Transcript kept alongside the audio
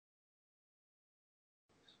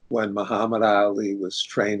when Muhammad Ali was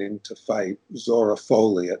training to fight Zora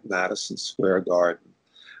Foley at Madison Square Garden.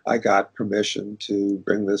 I got permission to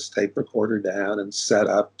bring this tape recorder down and set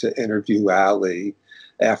up to interview Ali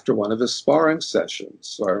after one of his sparring sessions.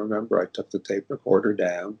 So I remember I took the tape recorder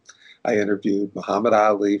down. I interviewed Muhammad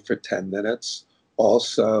Ali for 10 minutes,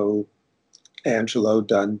 also Angelo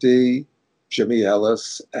Dundee, Jimmy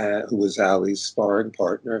Ellis, who was Ali's sparring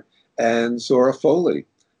partner, and Zora Foley.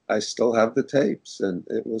 I still have the tapes, and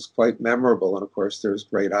it was quite memorable. And of course, there's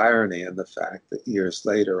great irony in the fact that years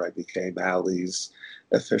later I became Ali's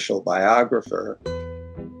official biographer.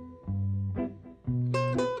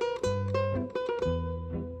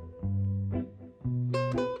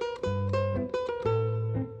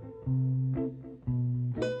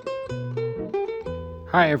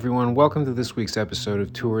 Hi everyone, welcome to this week's episode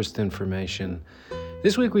of Tourist Information.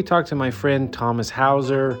 This week we talked to my friend Thomas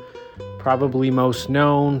Hauser, probably most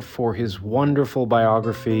known for his wonderful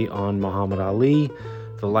biography on Muhammad Ali,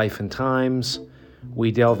 The Life and Times.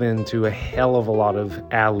 We delve into a hell of a lot of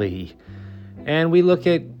Ali, and we look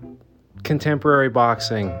at contemporary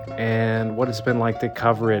boxing and what it's been like to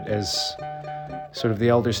cover it as sort of the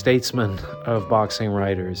elder statesman of boxing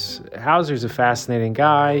writers. Hauser's a fascinating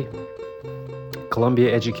guy,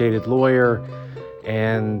 Columbia-educated lawyer,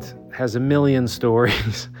 and has a million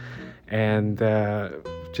stories, and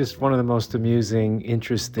just one of the most amusing,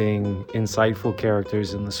 interesting, insightful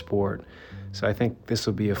characters in the sport. So I think this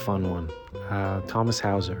will be a fun one. Thomas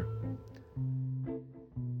Hauser.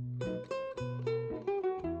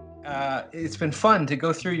 It's been fun to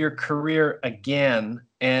go through your career again,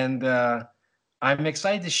 and I'm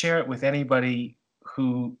excited to share it with anybody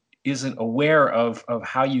who isn't aware of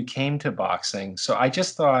how you came to boxing. So I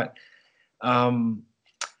just thought,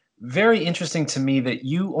 very interesting to me that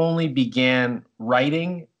you only began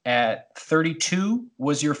writing at 32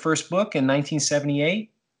 was your first book in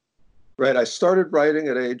 1978? Right. I started writing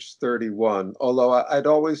at age 31, although I'd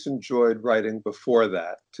always enjoyed writing before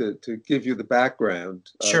that. To give you the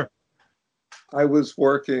background, Sure. I was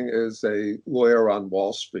working as a lawyer on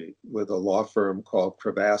Wall Street with a law firm called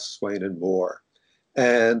Cravath, Swaine and Moore.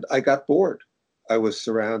 And I got bored. I was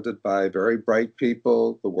surrounded by very bright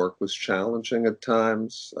people. The work was challenging at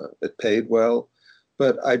times. It paid well.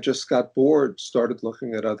 But I just got bored, started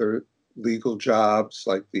looking at other legal jobs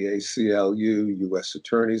like the ACLU, U.S.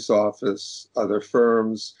 Attorney's Office, other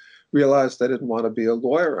firms, realized I didn't want to be a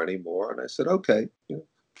lawyer anymore. And I said, okay,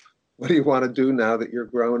 what do you want to do now that you're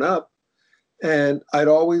grown up? And I'd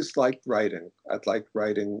always liked writing. I'd liked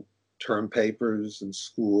writing term papers in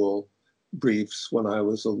school, briefs when I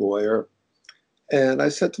was a lawyer. And I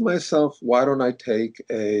said to myself, why don't I take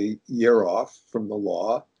a year off from the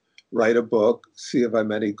law, write a book, see if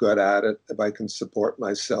I'm any good at it, if I can support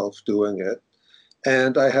myself doing it.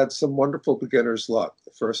 And I had some wonderful beginner's luck.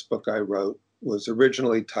 The first book I wrote was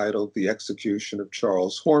originally titled The Execution of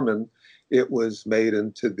Charles Horman. It was made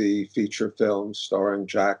into the feature film starring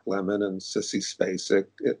Jack Lemmon and Sissy Spacek.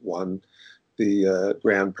 It won the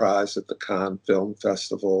grand prize at the Cannes Film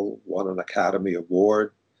Festival, won an Academy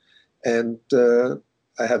Award. And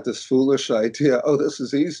I had this foolish idea, this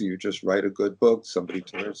is easy. You just write a good book, somebody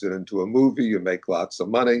turns it into a movie, you make lots of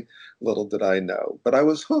money. Little did I know. But I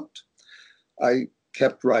was hooked. I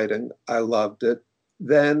kept writing. I loved it.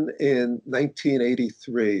 Then in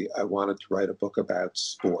 1983, I wanted to write a book about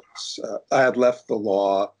sports. I had left the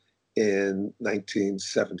law in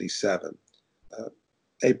 1977.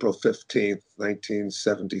 April 15th,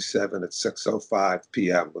 1977 at 6:05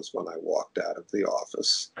 p.m. was when I walked out of the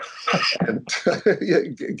office. And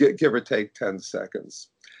give or take 10 seconds.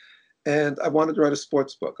 And I wanted to write a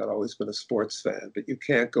sports book. I'd always been a sports fan, but you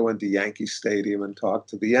can't go into Yankee Stadium and talk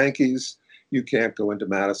to the Yankees. You can't go into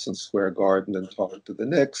Madison Square Garden and talk to the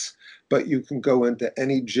Knicks, but you can go into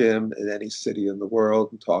any gym in any city in the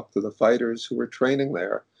world and talk to the fighters who are training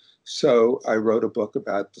there. So I wrote a book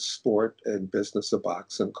about the sport and business of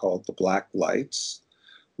boxing called The Black Lights,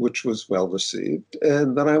 which was well received.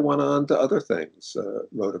 And then I went on to other things,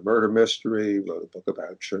 wrote a murder mystery, wrote a book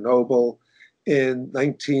about Chernobyl. In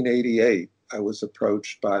 1988, I was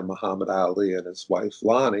approached by Muhammad Ali and his wife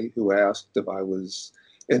Lonnie, who asked if I was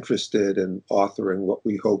interested in authoring what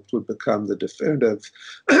we hoped would become the definitive,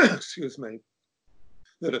 the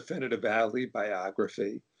definitive Ali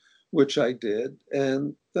biography, which I did.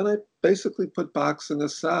 And then I basically put boxing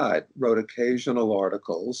aside, wrote occasional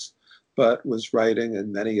articles, but was writing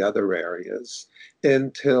in many other areas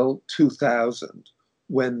until 2000,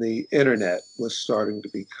 when the internet was starting to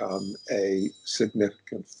become a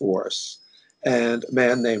significant force. And a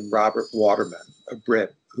man named Robert Waterman, a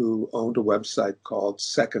Brit, who owned a website called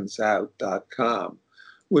secondsout.com,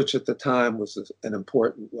 which at the time was an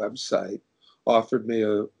important website, offered me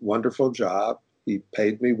a wonderful job. He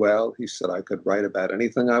paid me well. He said I could write about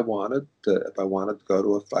anything I wanted. If I wanted to go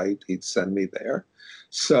to a fight, he'd send me there.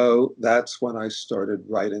 So that's when I started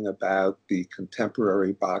writing about the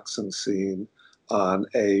contemporary boxing scene on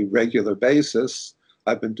a regular basis.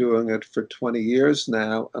 I've been doing it for 20 years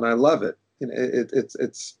now, and I love it.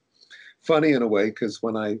 It's funny in a way because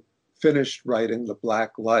when I finished writing The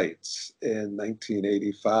Black Lights in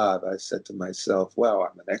 1985, I said to myself, wow,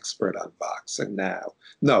 I'm an expert on boxing now.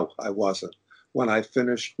 No, I wasn't. When I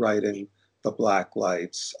finished writing The Black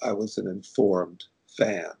Lights, I was an informed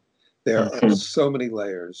fan. There are so many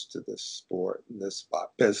layers to this sport and this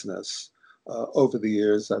business. Over the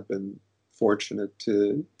years, I've been fortunate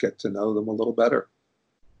to get to know them a little better.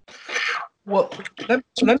 Well, let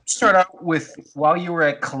me start out with, while you were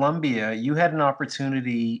at Columbia, you had an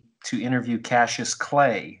opportunity to interview Cassius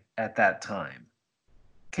Clay at that time.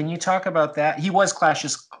 Can you talk about that? He was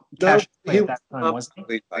Cassius Clay at that time,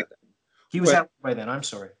 wasn't he? He was out by then, I'm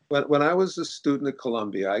sorry. When I was a student at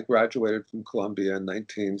Columbia, I graduated from Columbia in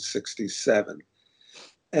 1967.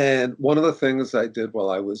 And one of the things I did while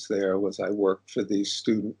I was there was I worked for the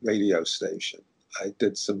student radio station. I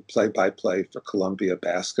did some play-by-play for Columbia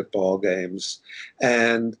basketball games.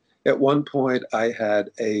 And at one point, I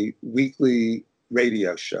had a weekly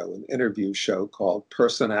radio show, an interview show called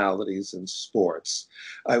Personalities in Sports.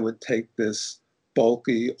 I would take this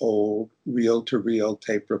bulky, old, reel-to-reel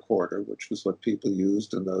tape recorder, which was what people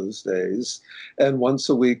used in those days. And once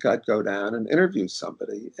a week, I'd go down and interview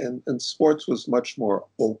somebody. And sports was much more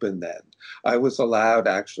open then. I was allowed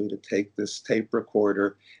actually to take this tape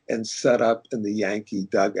recorder and set up in the Yankee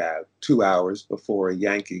dugout 2 hours before a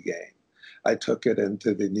Yankee game. I took it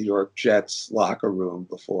into the New York Jets locker room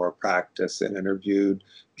before a practice and interviewed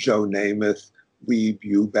Joe Namath, Weeb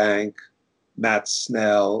Ewbank, Matt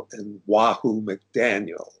Snell, and Wahoo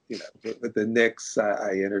McDaniel. You know, with the Knicks,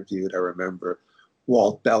 I interviewed, I remember,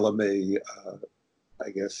 Walt Bellamy,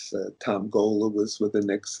 Tom Gola was with the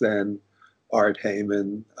Knicks then, Art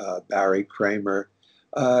Heyman, Barry Kramer.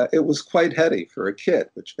 It was quite heady for a kid,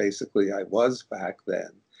 which basically I was back then.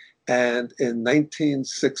 And in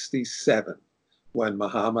 1967, when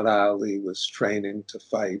Muhammad Ali was training to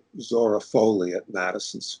fight Zora Folley at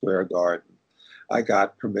Madison Square Garden, I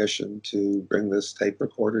got permission to bring this tape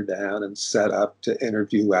recorder down and set up to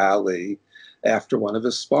interview Ali after one of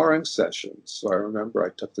his sparring sessions. So I remember I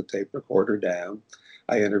took the tape recorder down.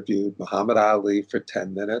 I interviewed Muhammad Ali for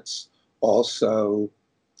 10 minutes, also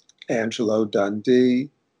Angelo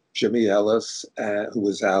Dundee, Jimmy Ellis, who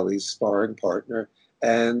was Ali's sparring partner,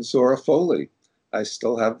 and Zora Folley. I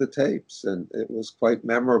still have the tapes, and it was quite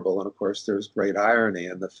memorable. And of course, there's great irony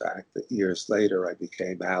in the fact that years later I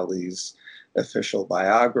became Ali's official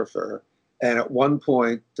biographer. And at one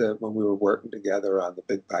point, when we were working together on the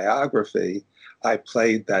big biography, I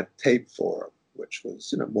played that tape for him, which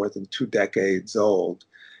was, more than 2 decades old.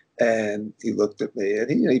 And he looked at me, and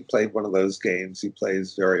he played one of those games he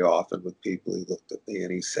plays very often with people. He looked at me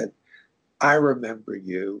and he said, "I remember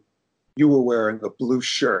you. You were wearing a blue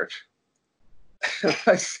shirt." And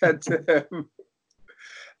I said to him,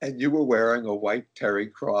 "And you were wearing a white terry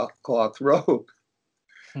cloth robe."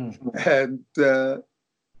 And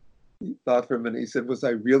he thought for a minute. He said, "Was I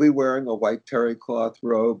really wearing a white terry cloth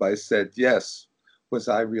robe?" I said, "Yes." "Was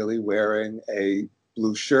I really wearing a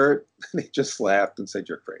blue shirt?" And he just laughed and said,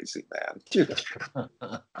 "You're crazy, man."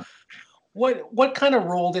 What kind of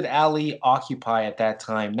role did Ali occupy at that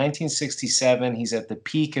time? 1967, he's at the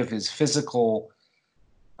peak of his physical,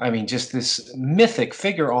 just this mythic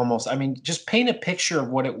figure almost. Just paint a picture of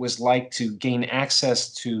what it was like to gain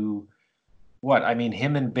access to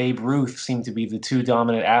him and Babe Ruth seem to be the 2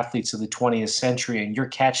 dominant athletes of the 20th century, and you're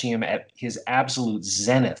catching him at his absolute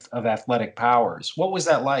zenith of athletic powers. What was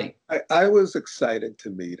that like? I was excited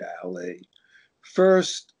to meet Ali.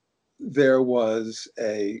 First, there was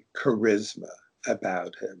a charisma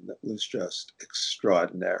about him that was just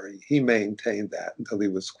extraordinary. He maintained that until he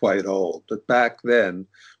was quite old. But back then,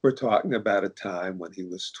 we're talking about a time when he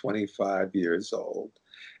was 25 years old.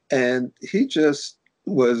 And he just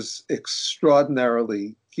was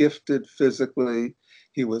extraordinarily gifted physically.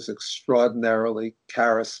 He was extraordinarily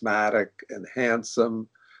charismatic and handsome.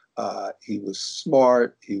 He was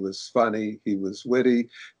smart. He was funny. He was witty.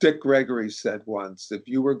 Dick Gregory said once, if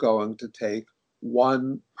you were going to take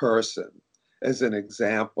one person as an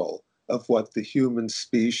example of what the human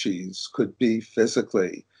species could be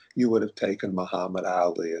physically, you would have taken Muhammad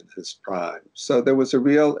Ali in his prime. So there was a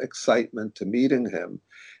real excitement to meeting him.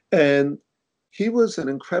 And he was an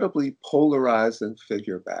incredibly polarizing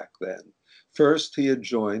figure back then. First, he had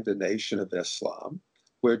joined the Nation of Islam,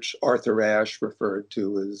 which Arthur Ashe referred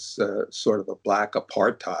to as sort of a black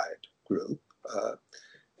apartheid group.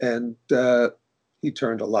 And he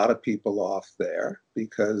turned a lot of people off there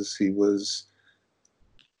because he was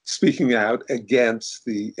speaking out against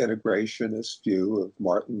the integrationist view of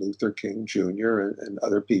Martin Luther King Jr. and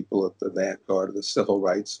other people at the vanguard of the civil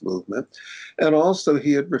rights movement. And also,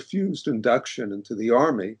 he had refused induction into the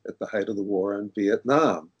army at the height of the war in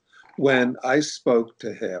Vietnam. When I spoke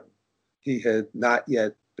to him, he had not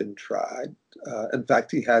yet been tried. In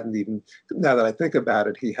fact, he hadn't even, now that I think about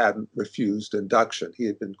it, he hadn't refused induction. He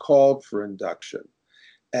had been called for induction.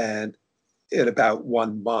 And in about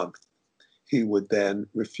 1 month, he would then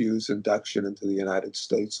refuse induction into the United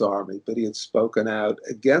States Army. But he had spoken out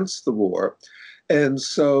against the war. And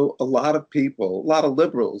so a lot of people, a lot of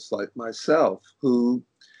liberals like myself, who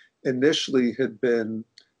initially had been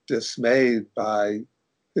dismayed by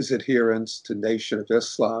his adherence to Nation of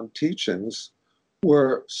Islam teachings,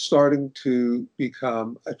 were starting to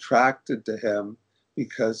become attracted to him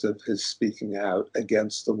because of his speaking out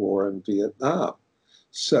against the war in Vietnam.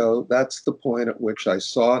 So that's the point at which I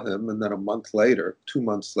saw him. And then a month later, 2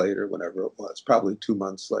 months later, whenever it was, probably 2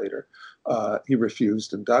 months later, he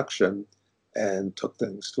refused induction and took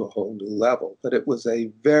things to a whole new level. But it was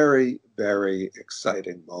a very, very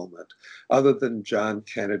exciting moment. Other than John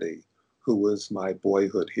Kennedy, who was my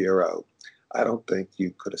boyhood hero, I don't think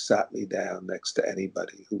you could have sat me down next to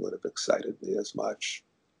anybody who would have excited me as much.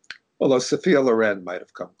 Although Sophia Loren might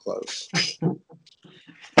have come close.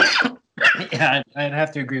 Yeah, I'd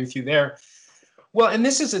have to agree with you there. Well, and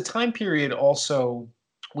this is a time period also,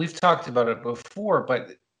 we've talked about it before,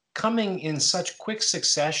 but coming in such quick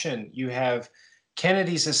succession, you have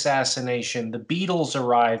Kennedy's assassination, the Beatles'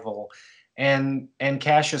 arrival, and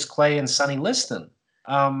Cassius Clay and Sonny Liston.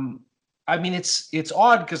 I mean, it's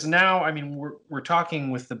odd because now, I mean, we're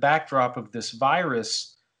talking with the backdrop of this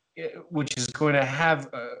virus, which is going to have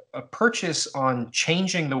a purchase on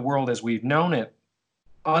changing the world as we've known it,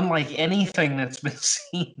 unlike anything that's been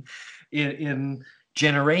seen in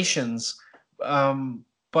generations.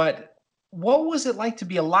 But what was it like to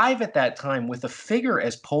be alive at that time with a figure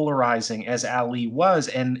as polarizing as Ali was,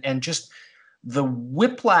 and just the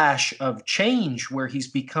whiplash of change where he's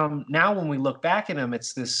become, now when we look back at him,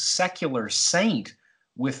 it's this secular saint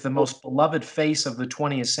with the most beloved face of the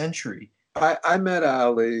 20th century. I met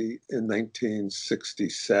Ali in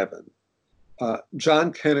 1967.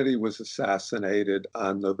 John Kennedy was assassinated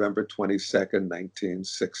on November 22nd,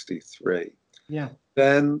 1963. Yeah.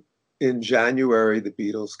 Then in January, the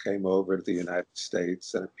Beatles came over to the United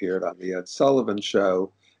States and appeared on the Ed Sullivan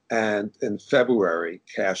Show. And in February,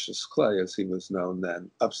 Cassius Clay, as he was known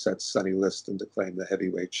then, upset Sonny Liston to claim the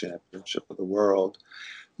heavyweight championship of the world.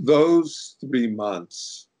 Those 3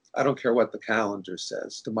 months, I don't care what the calendar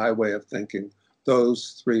says, to my way of thinking,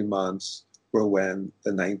 those 3 months were when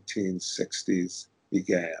the 1960s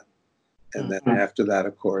began. And then after that,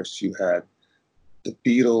 of course, you had the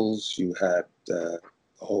Beatles, you had the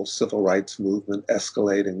whole civil rights movement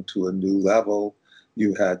escalating to a new level.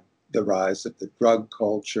 You had the rise of the drug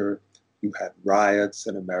culture. You had riots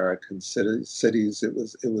in American cities. It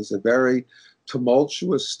was a very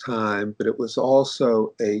tumultuous time, but it was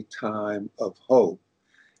also a time of hope.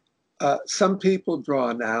 Some people draw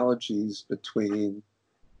analogies between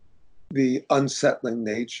the unsettling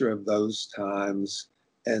nature of those times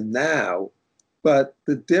and now, but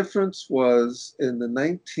the difference was in the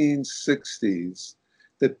 1960s,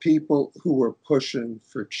 the people who were pushing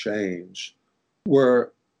for change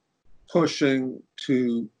were pushing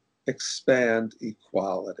to expand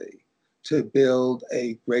equality, to build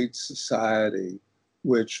a great society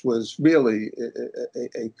which was really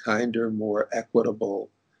a kinder, more equitable,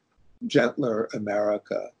 gentler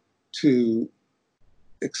America, to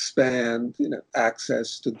expand,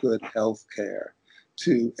 access to good health care,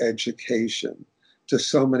 to education, to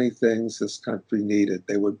so many things this country needed.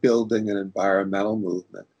 They were building an environmental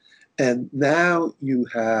movement. And now you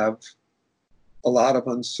have a lot of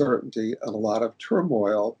uncertainty and a lot of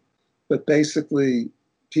turmoil, but basically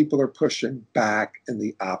people are pushing back in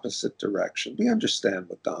the opposite direction. We understand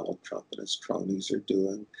what Donald Trump and his cronies are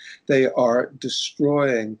doing. They are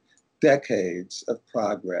destroying decades of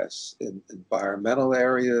progress in environmental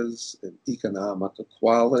areas, in economic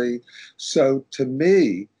equality. So to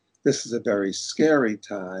me, this is a very scary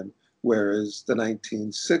time, whereas the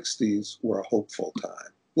 1960s were a hopeful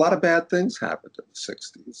time. A lot of bad things happened in the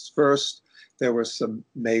 60s. First, there were some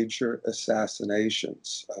major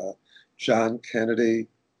assassinations. John Kennedy,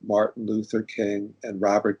 Martin Luther King, and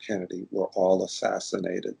Robert Kennedy were all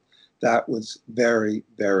assassinated. That was very,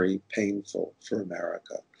 very painful for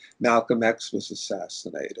America. Malcolm X was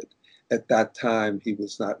assassinated. at that time, he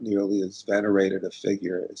was not nearly as venerated a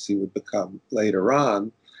figure as he would become later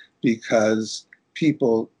on, because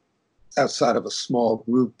people outside of a small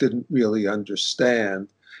group didn't really understand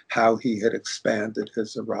how he had expanded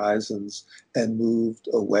his horizons and moved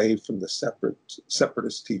away from the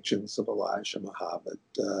separatist teachings of Elijah Muhammad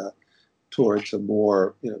towards a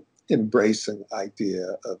more, embracing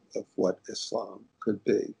idea of what Islam could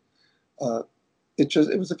be. It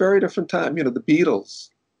was a very different time. The Beatles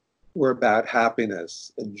were about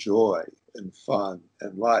happiness and joy and fun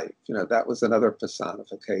and life. That was another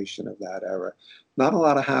personification of that era. Not a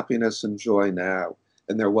lot of happiness and joy now,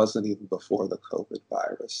 and there wasn't even before the COVID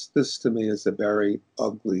virus. This, to me, is a very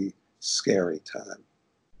ugly, scary time.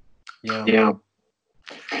 Yeah.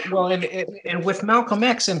 Well, and with Malcolm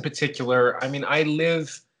X in particular, I mean, I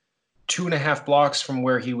live 2.5 blocks from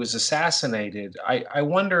where he was assassinated. I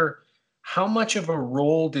wonder, how much of a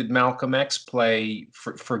role did Malcolm X play,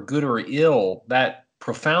 for good or ill, that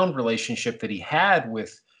profound relationship that he had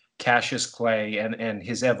with Cassius Clay and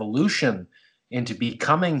his evolution into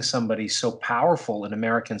becoming somebody so powerful in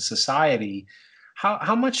American society?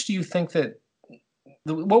 How much do you think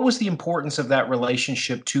what was the importance of that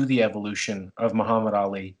relationship to the evolution of Muhammad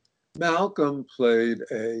Ali? Malcolm played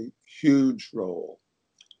a huge role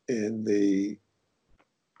in the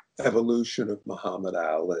evolution of Muhammad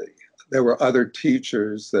Ali. There were other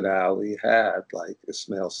teachers that Ali had, like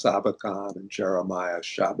Ismail Sabakan and Jeremiah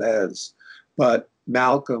Chavez, but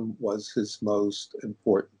Malcolm was his most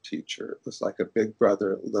important teacher. It was like a big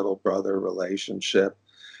brother, little brother relationship.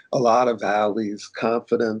 A lot of Ali's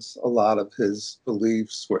confidence, a lot of his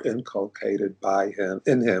beliefs were inculcated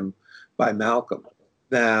in him by Malcolm.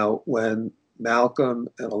 Now, when Malcolm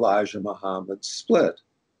and Elijah Muhammad split,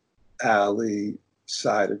 Ali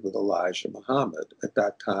sided with Elijah Muhammad. At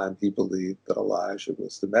that time, he believed that Elijah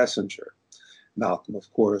was the messenger. Malcolm,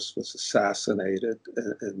 of course, was assassinated,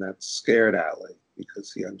 and that scared Ali,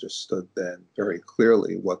 because he understood then very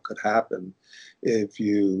clearly what could happen if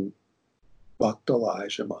you bucked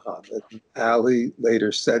Elijah Muhammad. Ali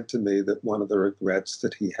later said to me that one of the regrets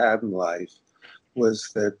that he had in life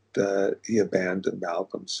was that he abandoned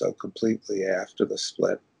Malcolm so completely after the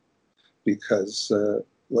split, because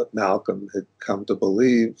what Malcolm had come to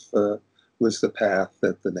believe was the path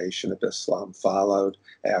that the Nation of Islam followed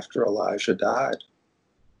after Elijah died.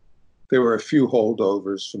 There were a few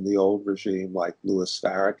holdovers from the old regime, like Louis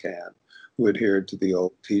Farrakhan, who adhered to the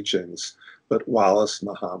old teachings, but Wallace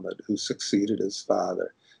Muhammad, who succeeded his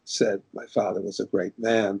father, said, "My father was a great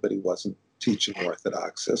man, but he wasn't teaching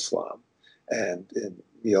Orthodox Islam. And in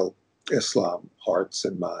real Islam, hearts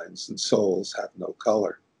and minds and souls have no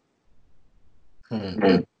color."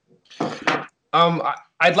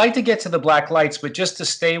 I'd like to get to the Black Lights, but just to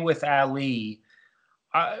stay with Ali,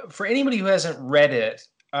 for anybody who hasn't read it,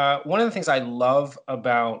 one of the things I love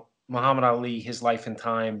about Muhammad Ali, His Life and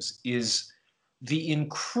Times, is the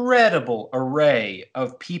incredible array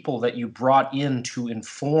of people that you brought in to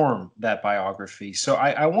inform that biography. So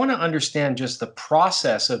I want to understand just the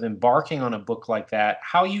process of embarking on a book like that,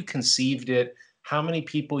 how you conceived it, how many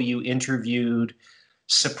people you interviewed,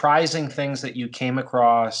 surprising things that you came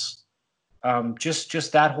across,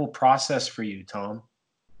 just that whole process for you, Tom.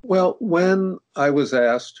 Well, when I was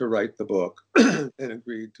asked to write the book and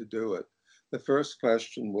agreed to do it, the first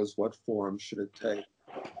question was, what form should it take?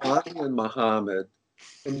 Ali and Muhammad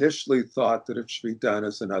initially thought that it should be done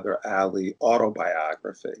as another Ali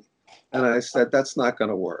autobiography. And I said, that's not going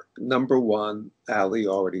to work. Number one, Ali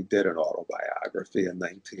already did an autobiography in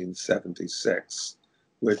 1976,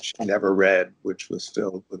 which he never read, which was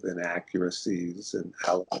filled with inaccuracies and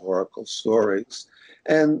allegorical stories.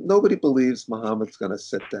 And nobody believes Muhammad's going to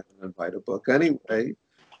sit down and write a book anyway.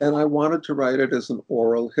 And I wanted to write it as an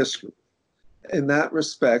oral history. In that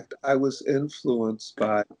respect, I was influenced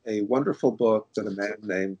by a wonderful book that a man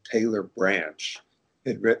named Taylor Branch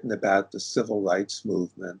had written about the civil rights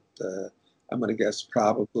movement. I'm going to guess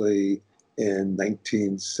probably in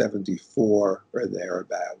 1974 or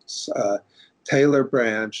thereabouts. Taylor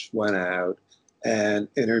Branch went out and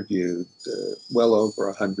interviewed well over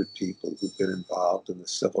 100 people who've been involved in the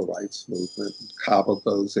civil rights movement, and cobbled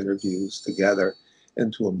those interviews together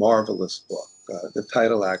into a marvelous book. The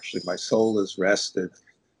title, actually, My Soul is Rested,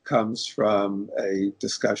 comes from a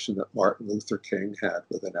discussion that Martin Luther King had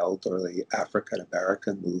with an elderly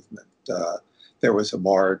African-American movement. There was a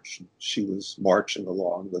march. She was marching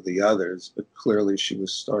along with the others, but clearly she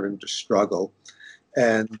was starting to struggle.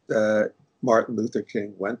 And Martin Luther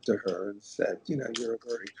King went to her and said, you're a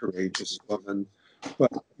very courageous woman,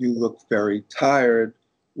 but you look very tired.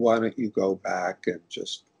 Why don't you go back and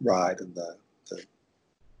just ride in the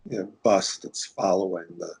bus that's following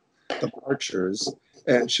the marchers,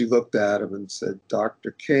 and she looked at him and said,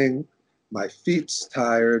 "Dr. King, my feet's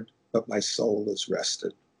tired, but my soul is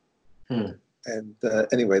rested." Hmm. And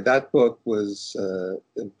anyway, that book was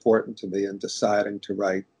important to me in deciding to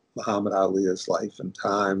write Muhammad Ali's life and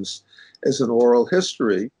times as an oral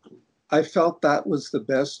history. I felt that was the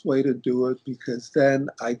best way to do it because then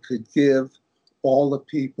I could give all the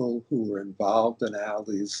people who were involved in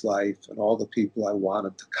Ali's life and all the people I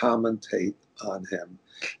wanted to commentate on him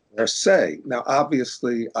their say. Now,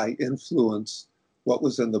 obviously, I influenced what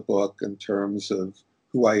was in the book in terms of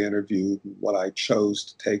who I interviewed and what I chose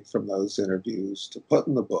to take from those interviews to put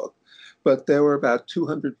in the book. But there were about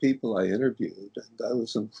 200 people I interviewed, and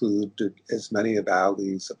those included as many of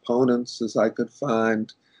Ali's opponents as I could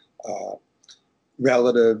find, uh,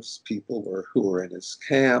 relatives, people who were in his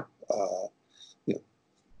camp, you know,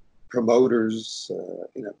 promoters,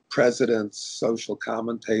 presidents, social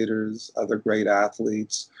commentators, other great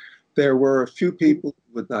athletes. There were a few people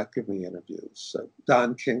who would not give me interviews. So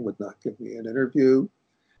Don King would not give me an interview,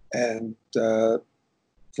 and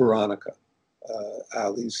Veronica,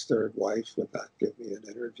 Ali's third wife, would not give me an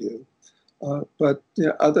interview. But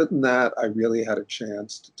other than that, I really had a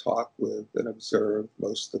chance to talk with and observe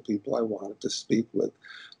most of the people I wanted to speak with.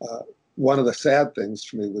 One of the sad things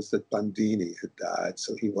for me was that Bundini had died,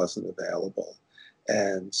 so he wasn't available.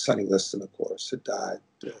 And Sonny Liston, of course, had died,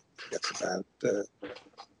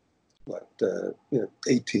 about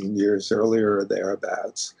 18 years earlier or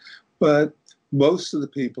thereabouts. But most of the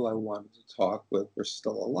people I wanted to talk with were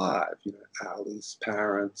still alive. Ali's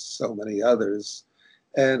parents, so many others.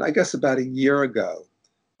 And I guess about a year ago,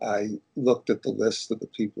 I looked at the list of the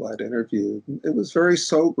people I'd interviewed. And it was very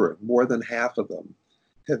sobering. More than half of them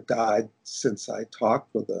have died since I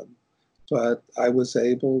talked with them. But I was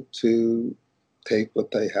able to take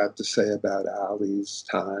what they had to say about Ali's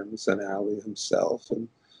times and Ali himself and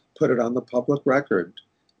put it on the public record.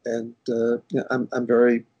 And I'm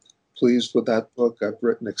very pleased with that book. I've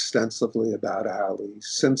written extensively about Ali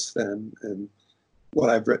since then, and what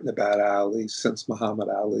I've written about Ali since Muhammad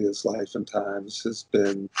Ali's life and times has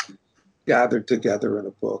been gathered together in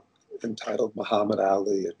a book entitled Muhammad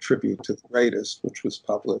Ali, A Tribute to the Greatest, which was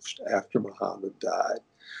published after Muhammad died.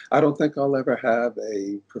 I don't think I'll ever have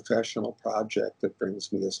a professional project that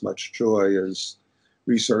brings me as much joy as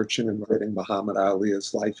researching and writing Muhammad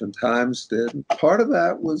Ali's life and times did. And part of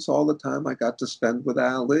that was all the time I got to spend with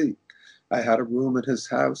Ali. I had a room at his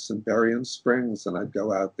house in Berrien Springs, and I'd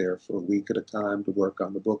go out there for a week at a time to work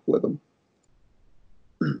on the book with him.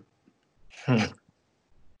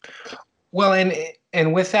 Well,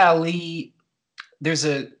 and with Ali, there's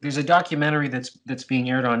a documentary that's being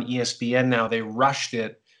aired on ESPN now. They rushed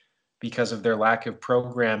it because of their lack of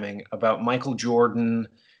programming about Michael Jordan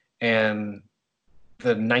and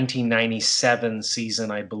the 1997 season,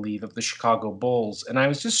 I believe, of the Chicago Bulls. And I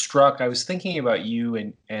was just struck. I was thinking about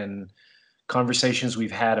you and conversations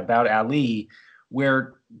we've had about Ali,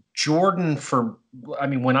 where Jordan,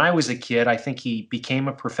 when I was a kid, I think he became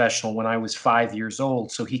a professional when I was 5 years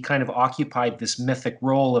old. So he kind of occupied this mythic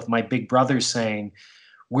role of my big brother saying,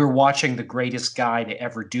 we're watching the greatest guy to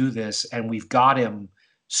ever do this, and we've got him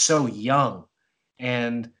so young.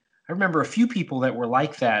 And I remember a few people that were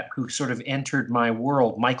like that who sort of entered my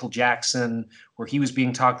world. Michael Jackson, where he was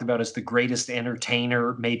being talked about as the greatest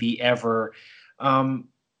entertainer maybe ever.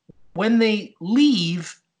 When they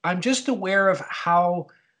leave, I'm just aware of how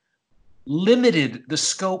limited the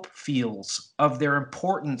scope feels of their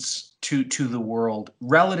importance to the world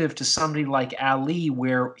relative to somebody like Ali,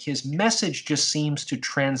 where his message just seems to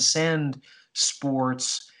transcend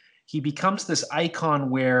sports. He becomes this icon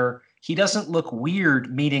where he doesn't look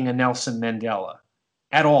weird meeting a Nelson Mandela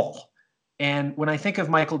at all. And when I think of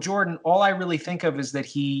Michael Jordan, all I really think of is that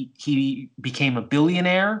he became a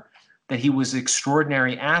billionaire, that he was an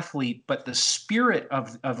extraordinary athlete, but the spirit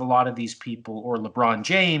of a lot of these people, or LeBron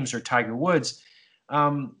James or Tiger Woods,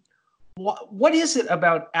 what is it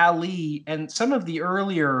about Ali and some of the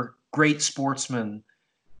earlier great sportsmen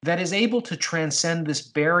that is able to transcend this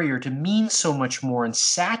barrier to mean so much more and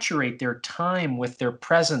saturate their time with their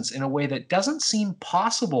presence in a way that doesn't seem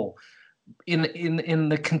possible in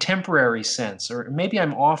the contemporary sense? Or maybe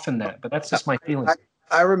I'm off in that, but that's just my feelings.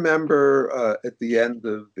 I remember at the end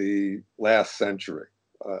of the last century,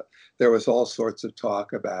 there was all sorts of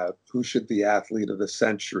talk about who should the athlete of the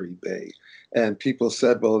century be. And people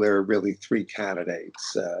said, well, there are really three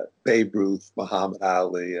candidates, Babe Ruth, Muhammad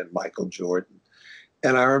Ali, and Michael Jordan.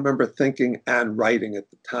 And I remember thinking and writing at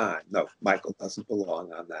the time, no, Michael doesn't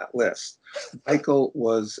belong on that list. Michael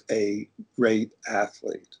was a great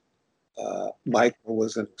athlete. Michael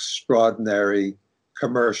was an extraordinary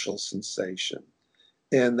commercial sensation.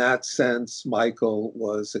 In that sense, Michael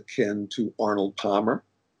was akin to Arnold Palmer.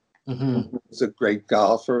 Mm-hmm. He was a great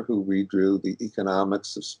golfer who redrew the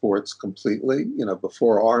economics of sports completely.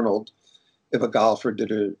 Before Arnold, if a golfer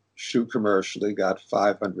did a shoe commercial, he got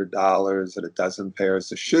 $500 and a dozen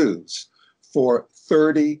pairs of shoes for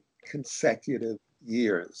 30 consecutive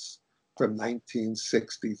years from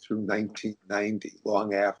 1960 through 1990,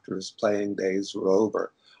 long after his playing days were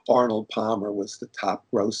over. Arnold Palmer was the top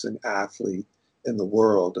grossing athlete in the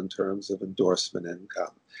world in terms of endorsement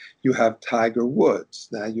income. You have Tiger Woods.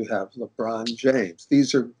 Now you have LeBron James.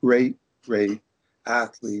 These are great, great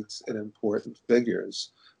athletes and important figures.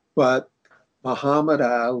 But Muhammad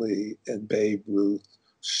Ali and Babe Ruth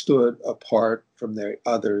stood apart from the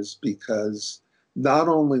others because not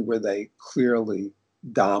only were they clearly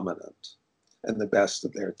dominant and the best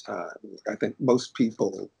of their time. I think most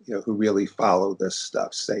people, who really follow this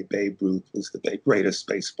stuff say Babe Ruth was the greatest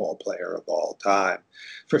baseball player of all time.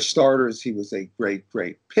 For starters, he was a great,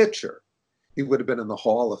 great pitcher. He would have been in the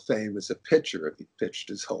Hall of Fame as a pitcher if he pitched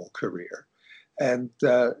his whole career. And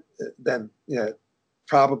then,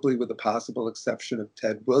 probably with the possible exception of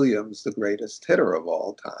Ted Williams, the greatest hitter of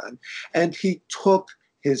all time. And he took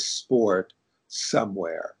his sport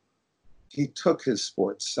somewhere. He took his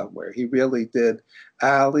sport somewhere. He really did.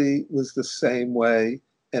 Ali was the same way,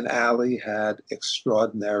 and Ali had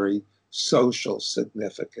extraordinary social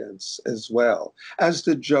significance as well, as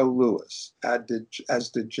did Joe Louis, as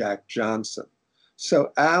did Jack Johnson.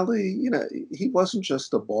 So Ali, he wasn't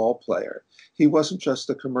just a ball player. He wasn't just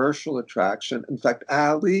a commercial attraction. In fact,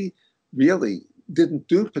 Ali really didn't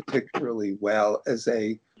do particularly well as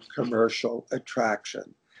a commercial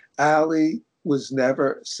attraction. Ali was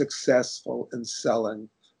never successful in selling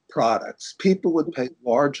products. People would pay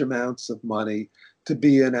large amounts of money to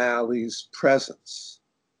be in Ali's presence.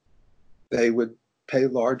 They would pay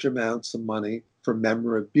large amounts of money for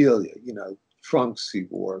memorabilia, trunks he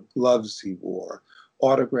wore, gloves he wore,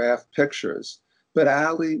 autographed pictures. But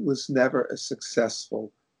Ali was never a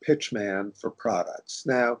successful pitchman for products.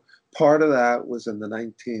 Now, part of that was in the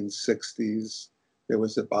 1960s. There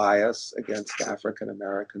was a bias against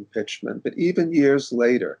African-American pitchmen. But even years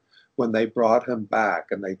later, when they brought him back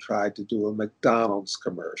and they tried to do a McDonald's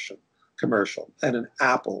commercial and an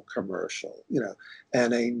Apple commercial,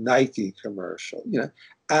 and a Nike commercial,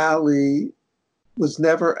 Ali was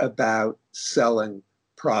never about selling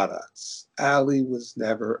products. Ali was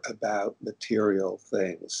never about material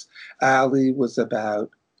things. Ali was about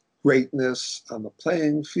greatness on the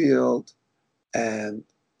playing field and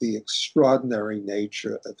the extraordinary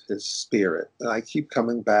nature of his spirit. And I keep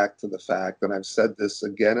coming back to the fact, and I've said this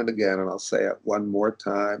again and again, and I'll say it one more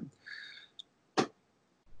time.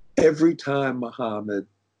 Every time Muhammad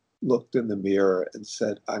looked in the mirror and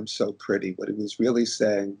said, "I'm so pretty," what he was really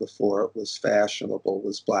saying before it was fashionable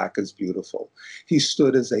was "Black is beautiful." He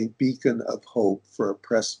stood as a beacon of hope for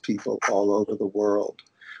oppressed people all over the world.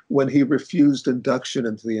 When he refused induction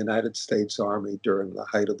into the United States Army during the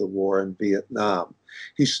height of the war in Vietnam,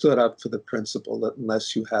 he stood up for the principle that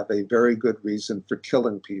unless you have a very good reason for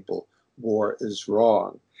killing people, war is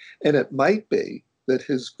wrong. And it might be that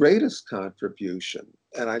his greatest contribution,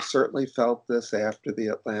 and I certainly felt this after the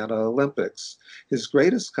Atlanta Olympics, his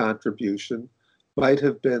greatest contribution might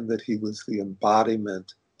have been that he was the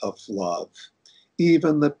embodiment of love.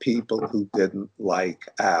 Even the people who didn't like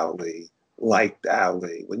Ali liked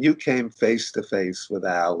Ali. When you came face to face with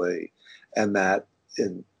Ali and that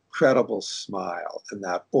incredible smile and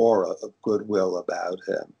that aura of goodwill about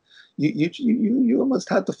him, you almost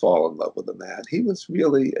had to fall in love with the man. He was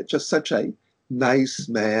really just such a nice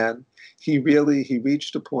man. He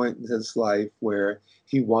reached a point in his life where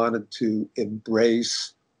he wanted to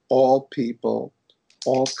embrace all people,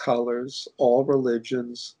 all colors, all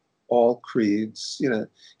religions, all creeds.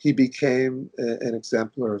 He became an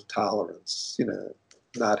exemplar of tolerance,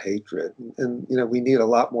 not hatred. And we need a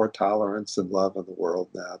lot more tolerance and love in the world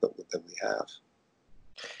now than we have.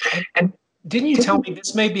 And didn't you tell me,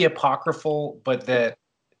 this may be apocryphal, but that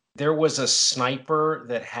there was a sniper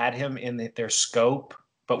that had him in their scope,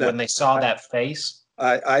 but when they saw that face?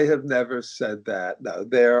 I have never said that. No,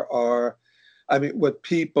 what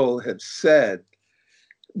people have said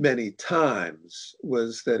many times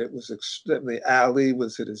was that it was extremely, Ali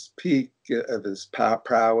was at his peak of his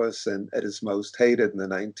prowess and at his most hated in the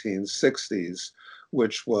 1960s,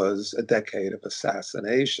 which was a decade of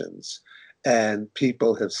assassinations. And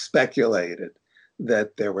people have speculated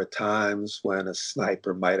that there were times when a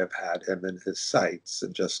sniper might have had him in his sights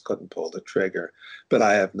and just couldn't pull the trigger. But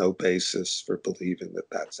I have no basis for believing that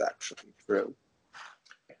that's actually true.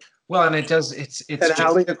 Well, and it's and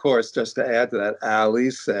Ali, of course, just to add to that, Ali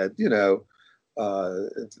said,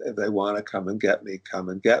 If they want to come and get me, come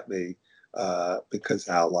and get me, because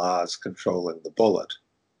Allah is controlling the bullet.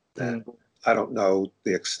 And I don't know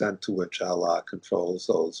the extent to which Allah controls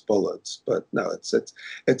those bullets, but no,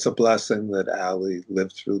 it's a blessing that Ali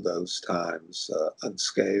lived through those times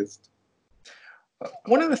unscathed.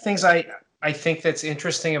 One of the things I think that's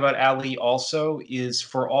interesting about Ali also is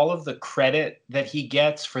for all of the credit that he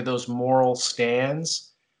gets for those moral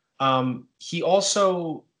stands, he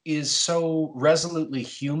also is so resolutely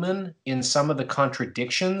human in some of the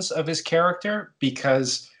contradictions of his character,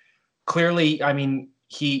 because clearly, I mean,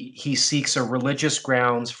 he seeks a religious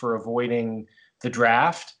grounds for avoiding the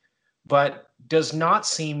draft, but does not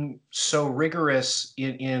seem so rigorous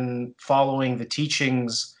in following the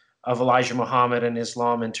teachings of Elijah Muhammad and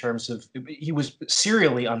Islam in terms of he was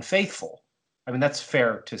serially unfaithful. I mean, that's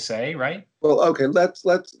fair to say, right? Well, okay, let's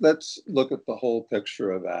look at the whole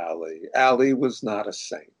picture of Ali. Ali was not a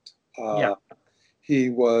saint. Yeah. He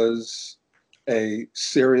was a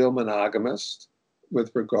serial monogamist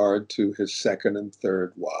with regard to his second and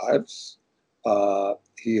third wives.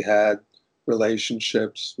 He had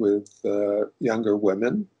relationships with younger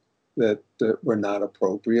women that were not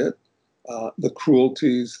appropriate. The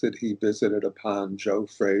cruelties that he visited upon Joe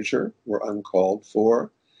Frazier were uncalled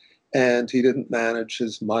for, and he didn't manage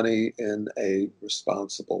his money in a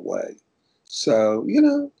responsible way. So,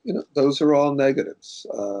 those are all negatives.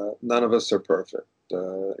 None of us are perfect.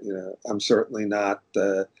 I'm certainly not,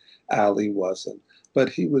 Ali wasn't, but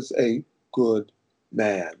he was a good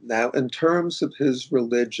man. Now, in terms of his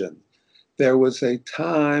religion, there was a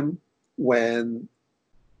time when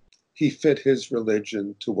he fit his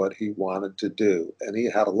religion to what he wanted to do, and he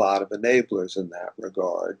had a lot of enablers in that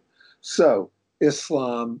regard. So,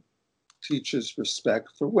 Islam teaches respect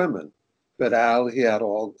for women. But Ali had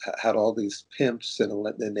all these pimps and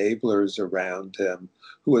enablers around him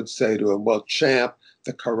who would say to him, "Well, champ,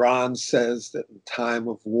 the Quran says that in time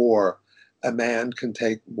of war, a man can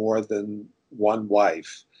take more than one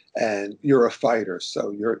wife, and you're a fighter, so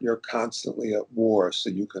you're constantly at war, so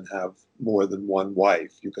you can have more than one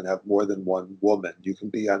wife, you can have more than one woman, you can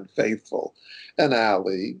be unfaithful." And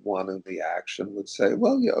Ali, wanting the action, would say,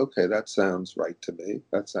 "Well, yeah, okay, that sounds right to me.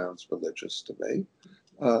 That sounds religious to me."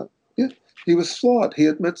 Yeah, he was flawed. He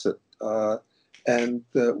admits it. And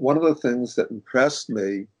one of the things that impressed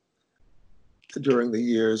me during the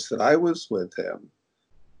years that I was with him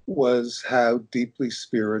was how deeply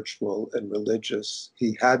spiritual and religious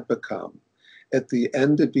he had become. At the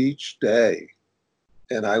end of each day,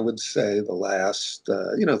 and I would say the last,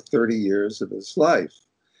 30 years of his life,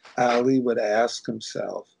 Ali would ask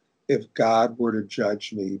himself, if God were to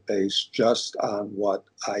judge me based just on what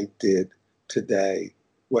I did today,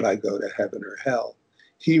 would I go to heaven or hell?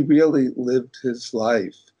 He really lived his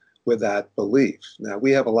life with that belief. Now,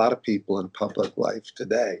 we have a lot of people in public life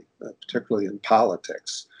today, particularly in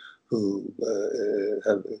politics, who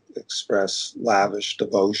have expressed lavish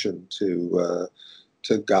devotion to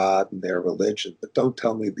God and their religion. But don't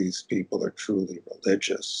tell me these people are truly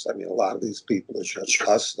religious. I mean, a lot of these people are just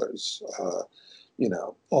hustlers.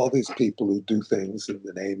 All these people who do things in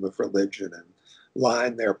the name of religion and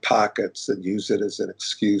line their pockets and use it as an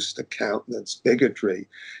excuse to countenance bigotry.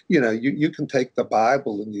 You can take the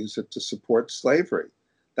Bible and use it to support slavery.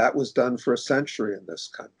 That was done for a century in this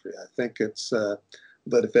country. I think it's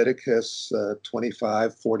Leviticus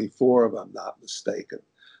 25:44, if I'm not mistaken,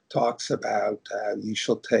 talks about how you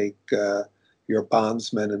shall take your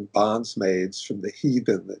bondsmen and bondsmaids from the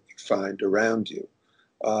heathen that you find around you.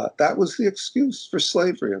 That was the excuse for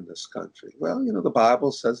slavery in this country. Well, the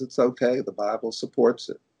Bible says it's okay. The Bible supports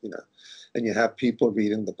it, and you have people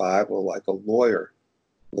reading the Bible like a lawyer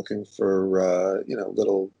looking for,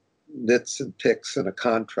 little nits and ticks in a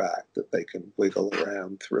contract that they can wiggle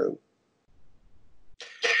around through.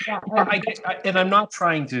 Yeah, and I'm not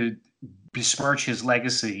trying to besmirch his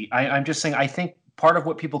legacy. I'm just saying I think part of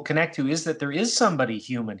what people connect to is that there is somebody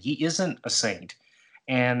human. He isn't a saint.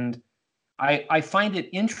 And I find it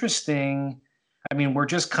interesting. I mean, we're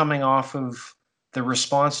just coming off of the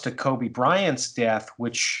response to Kobe Bryant's death,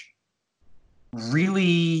 which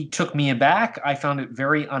really took me aback. I found it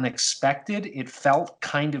very unexpected. It felt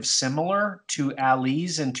kind of similar to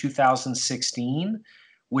Ali's in 2016,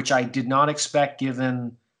 which I did not expect,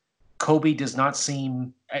 given Kobe does not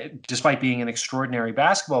seem, despite being an extraordinary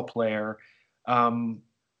basketball player,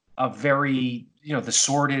 a very, the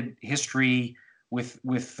sordid history with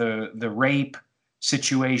the rape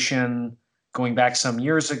situation going back some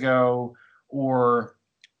years ago, or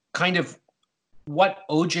kind of what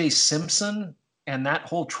O.J. Simpson and that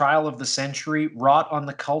whole trial of the century wrought on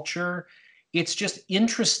the culture. it's just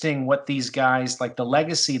interesting what these guys, like the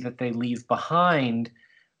legacy that they leave behind.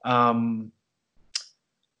 Um,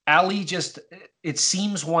 Ali just, it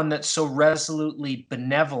seems one that's so resolutely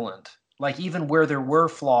benevolent. Like even where there were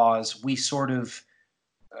flaws, we sort of,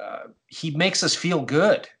 he makes us feel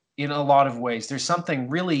good in a lot of ways. There's something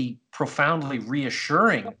really profoundly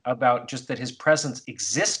reassuring about just that his presence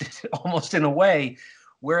existed almost in a way.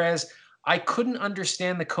 Whereas I couldn't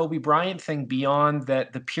understand the Kobe Bryant thing beyond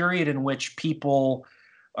that the period in which people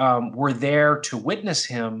were there to witness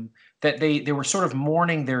him, that they were sort of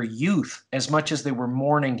mourning their youth as much as they were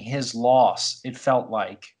mourning his loss, it felt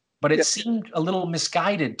like. But it Yeah, seemed a little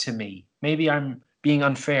misguided to me. Maybe I'm being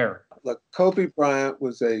unfair. look, Kobe Bryant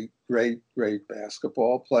was a great, great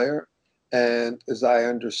basketball player. And as I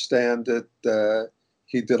understand it,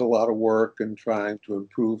 he did a lot of work in trying to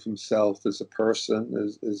improve himself as a person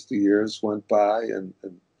as the years went by. And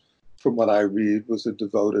from what I read, was a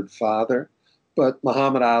devoted father. But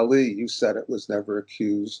Muhammad Ali, you said it, was never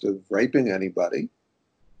accused of raping anybody.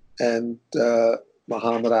 And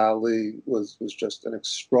Muhammad Ali was just an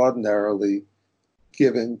extraordinarily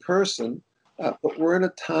giving person. But we're in a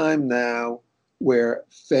time now where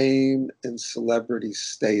fame and celebrity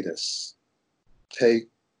status take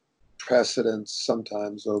precedence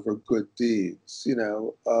sometimes over good deeds.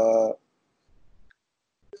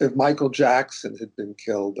 If Michael Jackson had been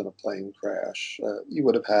killed in a plane crash, you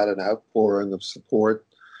would have had an outpouring of support,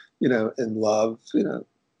 and love,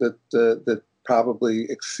 that probably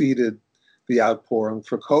exceeded the outpouring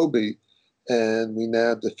for Kobe. And we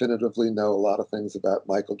now definitively know a lot of things about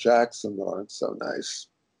Michael Jackson that aren't so nice.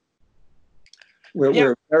 Yeah.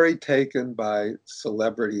 We're very taken by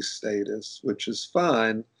celebrity status, which is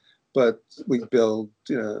fine, but we build,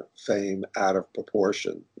 fame out of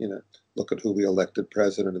proportion. Look at who we elected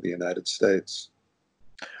president of the United States.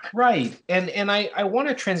 Right. And I want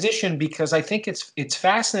to transition because I think it's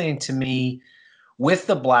fascinating to me with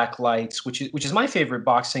the Black Lights, which is my favorite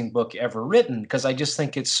boxing book ever written, because I just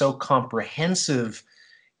think it's so comprehensive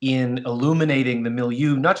in illuminating the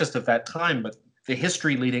milieu, not just of that time, but the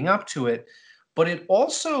history leading up to it. But it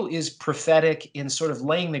also is prophetic in sort of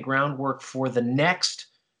laying the groundwork for the next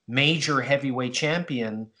major heavyweight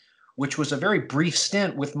champion, which was a very brief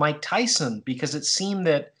stint with Mike Tyson, because it seemed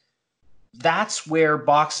that that's where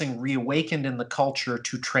boxing reawakened in the culture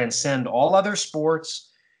to transcend all other sports.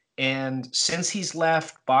 And since he's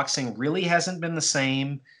left, boxing really hasn't been the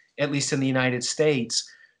same, at least in the United States.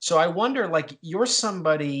 So I wonder, like, you're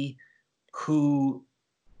somebody who,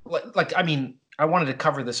 I mean, I wanted to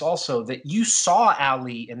cover this also, that you saw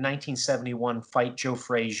Ali in 1971 fight Joe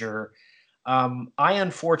Frazier. I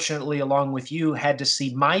unfortunately, along with you, had to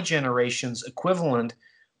see my generation's equivalent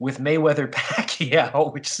with Mayweather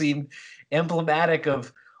Pacquiao, which seemed emblematic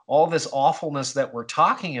of all this awfulness that we're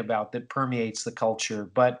talking about that permeates the culture.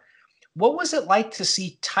 But what was it like to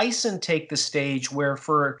see Tyson take the stage where,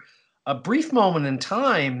 for a brief moment in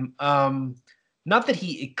time, not that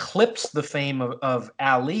he eclipsed the fame of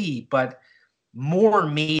Ali, but more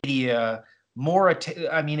media,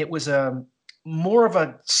 I mean, it was a more of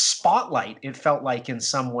a spotlight, it felt like, in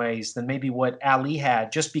some ways, than maybe what Ali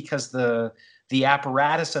had, just because the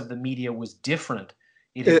apparatus of the media was different.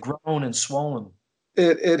 It had It, grown and swollen.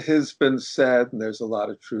 it has been said, and there's a lot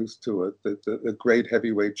of truth to it, that the great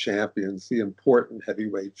heavyweight champions, the important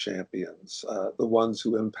heavyweight champions, the ones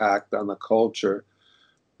who impact on the culture,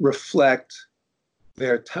 reflect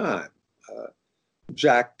their time. Uh,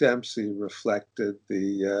 Jack Dempsey reflected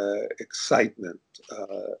the excitement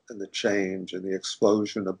and the change and the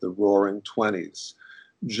explosion of the roaring 20s.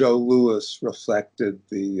 Joe Louis reflected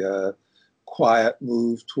the quiet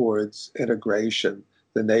move towards integration,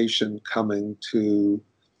 the nation coming to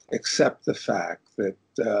accept the fact that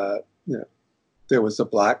there was a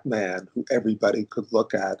black man who everybody could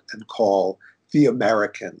look at and call the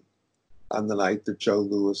American on the night that Joe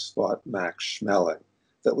Louis fought Max Schmeling,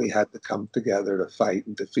 that we had to come together to fight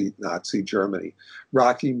and defeat Nazi Germany.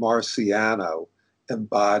 Rocky Marciano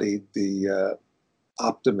embodied the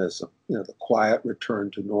optimism, the quiet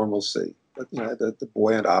return to normalcy, but, the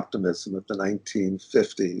buoyant optimism of the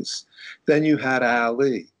 1950s. Then you had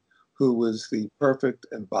Ali, who was the perfect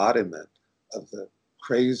embodiment of the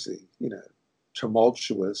crazy,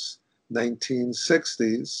 tumultuous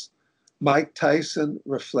 1960s. Mike Tyson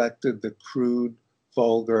reflected the crude,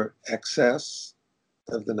 vulgar excess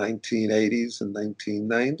of the 1980s and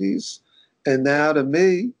 1990s. And now, to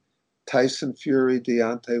me, Tyson Fury,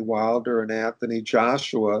 Deontay Wilder, and Anthony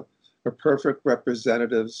Joshua are perfect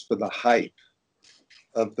representatives for the hype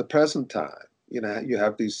of the present time. You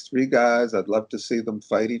have these three guys. I'd love to see them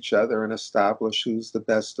fight each other and establish who's the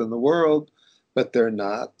best in the world. but they're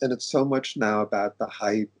not. And it's so much now about the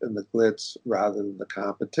hype and the glitz rather than the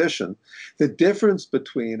competition. The difference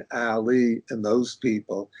between Ali and those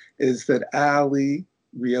people is that Ali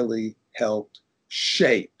really helped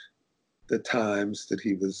shape the times that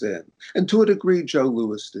he was in. And to a degree, Joe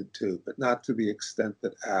Louis did too, but not to the extent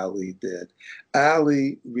that Ali did.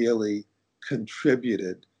 Ali really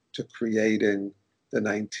contributed to creating the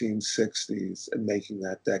 1960s and making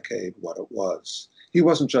that decade what it was. He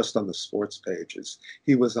wasn't just on the sports pages,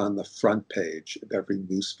 he was on the front page of every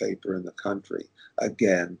newspaper in the country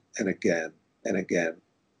again and again and again.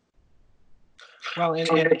 Well,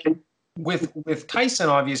 and with Tyson,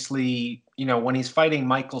 obviously, when he's fighting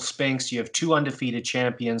Michael Spinks, you have two undefeated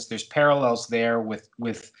champions. There's parallels there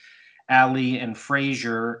with Ali and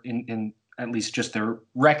Frazier in at least just their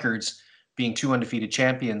records being two undefeated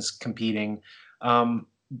champions competing.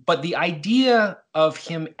 But the idea of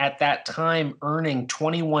him at that time earning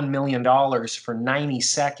 $21 million for 90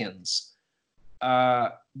 seconds,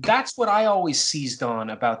 that's what I always seized on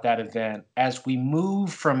about that event. As we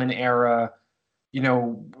move from an era,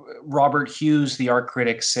 Robert Hughes, the art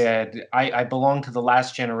critic, said, I belong to the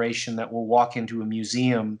last generation that will walk into a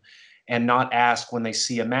museum and not ask when they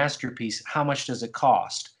see a masterpiece, how much does it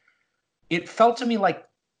cost? It felt to me like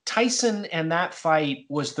Tyson and that fight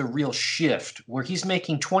was the real shift, where he's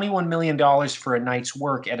making $21 million for a night's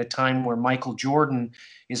work at a time where Michael Jordan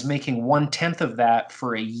is making 1/10 of that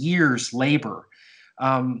for a year's labor.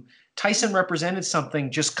 Tyson represented something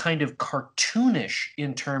just kind of cartoonish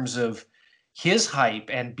in terms of his hype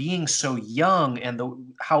and being so young and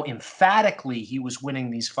how emphatically he was winning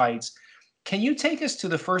these fights. Can you take us to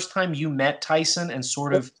the first time you met Tyson and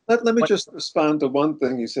sort of... Let me just respond to one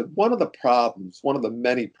thing you said. One of the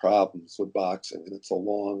many problems with boxing, and it's a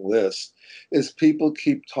long list, is people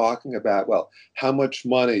keep talking about, well, how much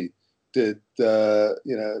money did Floyd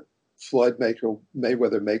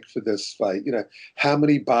Mayweather make for this fight? How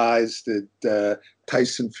many buys did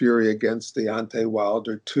Tyson Fury against Deontay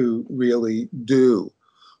Wilder 2 really do?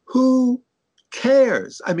 Who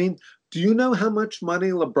cares? I mean, do you know how much money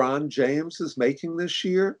LeBron James is making this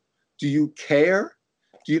year? Do you care?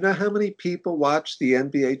 Do you know how many people watched the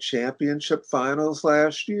NBA championship finals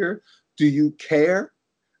last year? Do you care?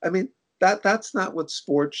 I mean, that's not what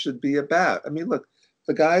sports should be about. I mean, look,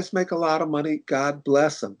 the guys make a lot of money, God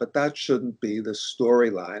bless them, but that shouldn't be the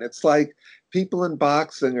storyline. It's like people in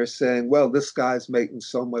boxing are saying, well, this guy's making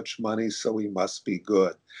so much money, so he must be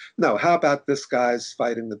good. No, how about this guy's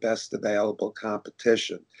fighting the best available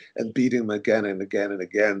competition and beating him again and again and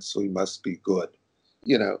again, so he must be good?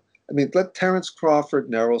 I mean, let Terence Crawford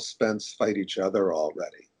and Errol Spence fight each other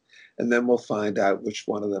already, and then we'll find out which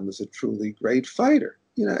one of them is a truly great fighter.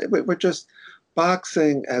 We're just...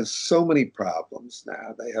 Boxing has so many problems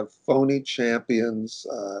now. They have phony champions.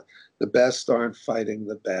 The best aren't fighting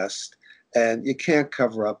the best. And you can't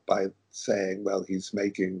cover up by saying, well, he's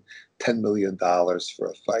making $10 million for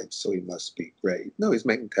a fight, so he must be great. No, he's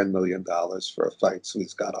making $10 million for a fight, so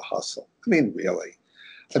he's got to hustle. I mean, really?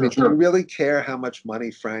 I mean, do you really care how much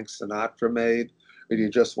money Frank Sinatra made? Or do you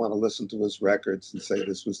just want to listen to his records and say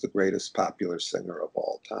this was the greatest popular singer of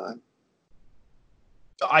all time?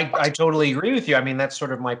 I totally agree with you. I mean, that's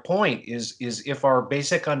sort of my point is if our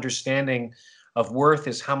basic understanding of worth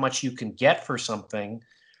is how much you can get for something,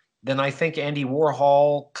 then I think Andy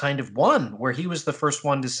Warhol kind of won, where he was the first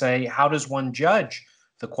one to say, how does one judge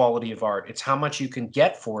the quality of art? It's how much you can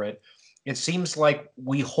get for it. It seems like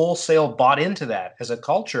we wholesale bought into that as a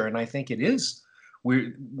culture, and I think it is.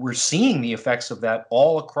 We're seeing the effects of that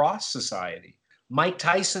all across society. Mike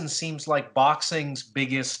Tyson seems like boxing's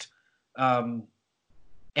biggest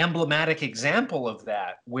emblematic example of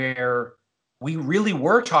that, where we really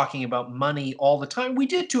were talking about money all the time. We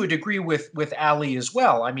did to a degree with Ali as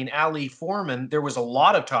well. I mean, Ali Foreman, there was a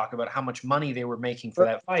lot of talk about how much money they were making for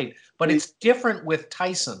that fight, but it's different with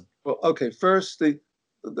Tyson. Well, okay, first, the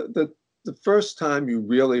first time you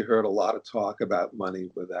really heard a lot of talk about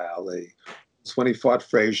money with Ali was when he fought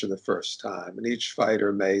Frazier the first time, and each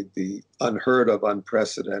fighter made the unheard of,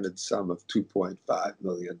 unprecedented sum of $2.5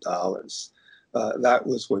 million. That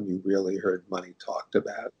was when you really heard money talked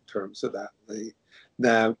about in terms of Ali.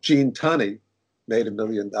 Now, Gene Tunney made $1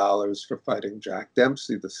 million for fighting Jack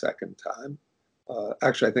Dempsey the second time.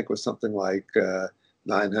 Actually, I think it was something like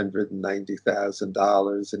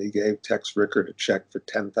 $990,000, and he gave Tex Rickard a check for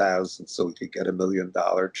 $10,000 so he could get $1 million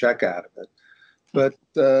check out of it. But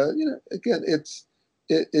again,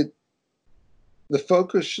 the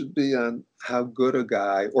focus should be on how good a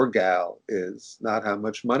guy or gal is, not how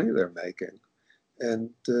much money they're making.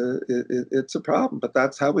 And it's a problem, but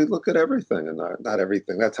that's how we look at everything, and not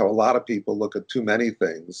everything. That's how a lot of people look at too many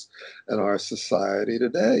things in our society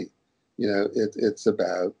today. It's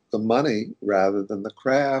about the money rather than the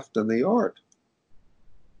craft and the art.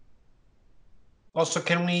 Also,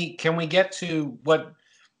 can we get to what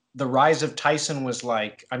the rise of Tyson was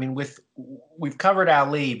like? I mean, we've covered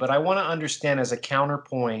Ali, but I want to understand as a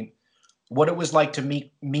counterpoint what it was like to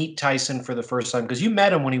meet Tyson for the first time, because you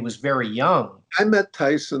met him when he was very young. I met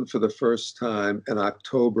Tyson for the first time in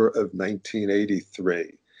October of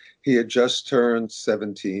 1983. He had just turned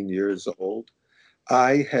 17 years old.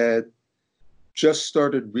 I had just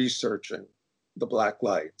started researching the Black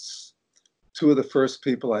Lights. Two of the first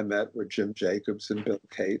people I met were Jim Jacobs and Bill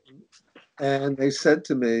Caton. And they said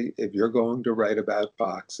to me, if you're going to write about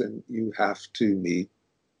boxing, you have to meet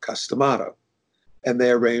Cus D'Amato. And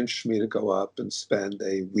they arranged for me to go up and spend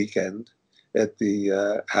a weekend at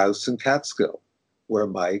the house in Catskill, where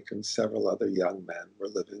Mike and several other young men were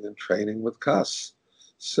living and training with Cus.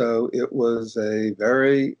 So it was a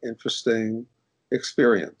very interesting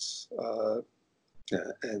experience.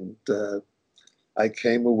 And I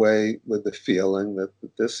came away with the feeling that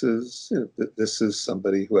this is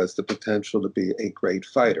somebody who has the potential to be a great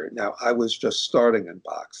fighter. Now, I was just starting in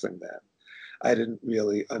boxing then. I didn't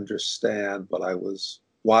really understand what I was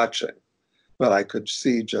watching, but I could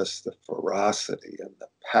see just the ferocity and the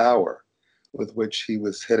power with which he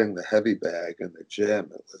was hitting the heavy bag in the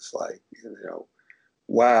gym. It was like,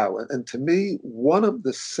 wow. And to me, one of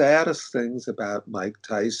the saddest things about Mike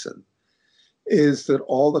Tyson is that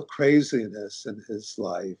all the craziness in his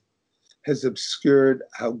life has obscured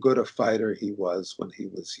how good a fighter he was when he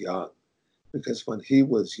was young. Because when he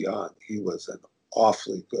was young, he was an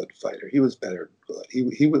awfully good fighter. He was better than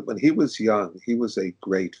good. When he was young, he was a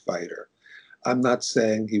great fighter. I'm not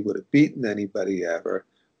saying he would have beaten anybody ever,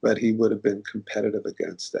 but he would have been competitive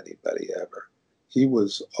against anybody ever. He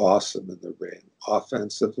was awesome in the ring,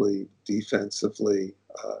 offensively, defensively.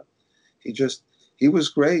 He was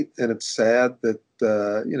great. And it's sad that,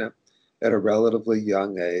 at a relatively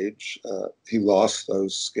young age, he lost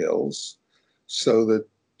those skills. So that,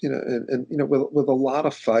 with a lot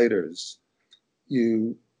of fighters,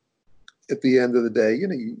 at the end of the day,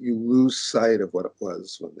 you lose sight of what it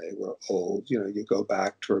was when they were old. You go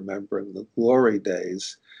back to remembering the glory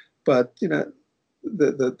days, but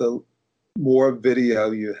the more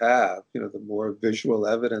video you have, the more visual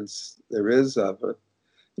evidence there is of it,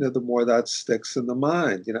 the more that sticks in the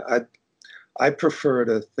mind. I prefer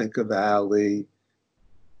to think of Ali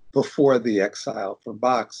before the exile from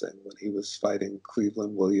boxing, when he was fighting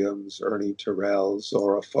Cleveland Williams, Ernie Terrell,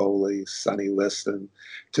 Zora Foley, Sonny Liston.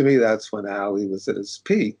 To me, that's when Ali was at his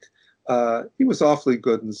peak. He was awfully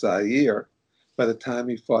good in Zaire. By the time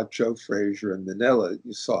he fought Joe Frazier in Manila,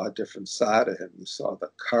 you saw a different side of him. You saw the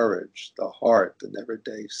courage, the heart, the never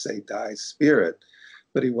say die spirit.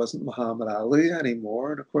 But he wasn't Muhammad Ali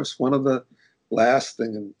anymore. And of course, one of the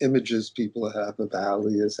lasting images people have of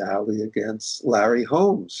Ali is Ali against Larry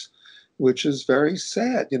Holmes, which is very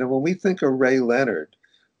sad. When we think of Ray Leonard,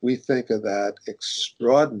 we think of that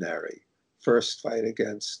extraordinary first fight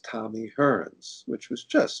against Tommy Hearns, which was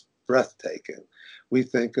just breathtaking. We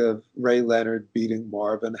think of Ray Leonard beating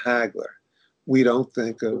Marvin Hagler. We don't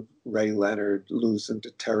think of Ray Leonard losing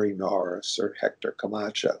to Terry Norris or Hector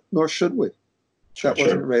Camacho, nor should we. That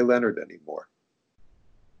wasn't Ray Leonard anymore.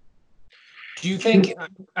 Do you think,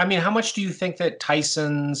 how much do you think that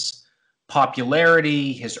Tyson's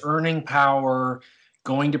popularity, his earning power,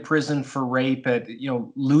 going to prison for rape,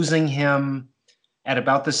 losing him at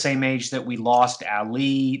about the same age that we lost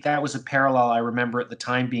Ali, that was a parallel I remember at the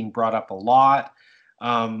time being brought up a lot,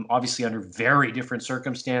 obviously under very different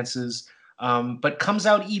circumstances, but comes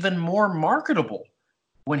out even more marketable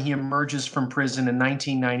when he emerges from prison in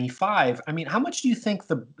 1995. How much do you think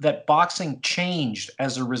that boxing changed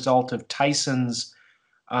as a result of Tyson's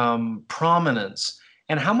prominence?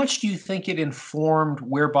 And how much do you think it informed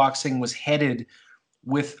where boxing was headed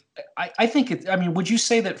with, would you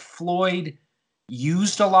say that Floyd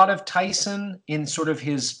used a lot of Tyson in sort of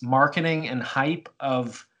his marketing and hype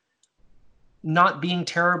of not being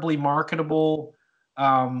terribly marketable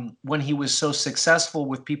when he was so successful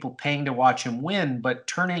with people paying to watch him win, but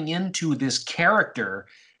turning into this character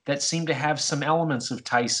that seemed to have some elements of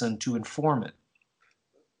Tyson to inform it?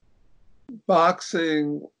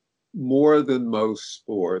 Boxing, more than most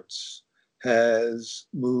sports, has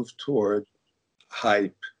moved toward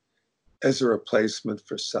hype as a replacement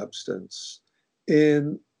for substance.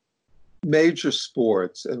 In major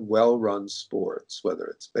sports and well-run sports, whether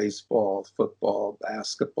it's baseball, football,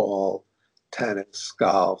 basketball, tennis,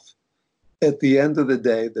 golf, At the end of the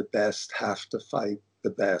day, the best have to fight the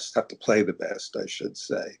best, have to play the best, I should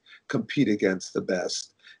say, compete against the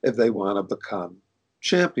best if they want to become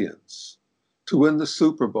champions. To win the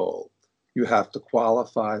Super Bowl, you have to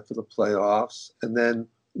qualify for the playoffs and then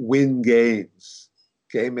win games,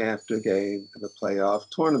 game after game in the playoff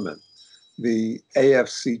tournament. The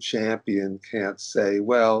AFC champion can't say,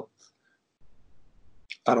 well,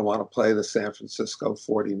 I don't want to play the San Francisco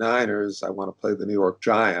 49ers. I want to play the New York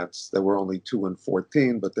Giants. They were only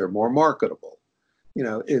 2-14, but they're more marketable. You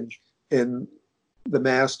know, in the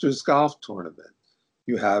Masters golf tournament,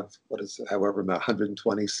 you have, what is it, however,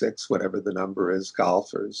 126, whatever the number is,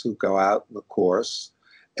 golfers who go out in the course,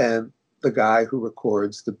 and the guy who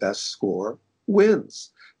records the best score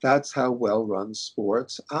wins. That's how well-run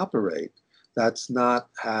sports operate. That's not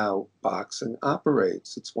how boxing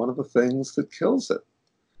operates. It's one of the things that kills it.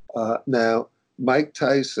 Now, Mike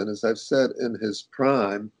Tyson, as I've said, in his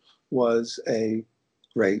prime, was a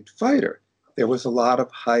great fighter. There was a lot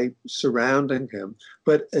of hype surrounding him,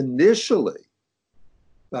 but initially,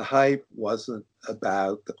 the hype wasn't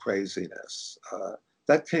about the craziness.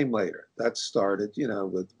 That came later. That started,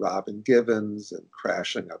 with Robin Givens and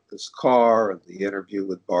crashing up his car and the interview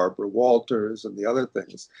with Barbara Walters and the other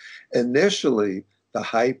things. Initially, the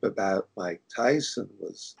hype about Mike Tyson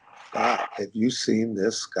was, God, have you seen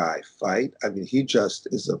this guy fight? I mean, he just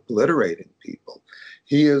is obliterating people.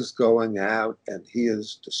 He is going out and he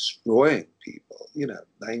is destroying people,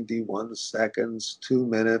 91 seconds, 2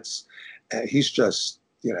 minutes. He's just,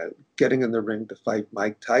 getting in the ring to fight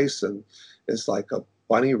Mike Tyson is like a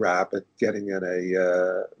bunny rabbit getting in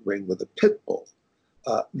a ring with a pit bull.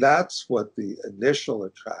 That's what the initial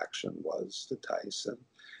attraction was to Tyson.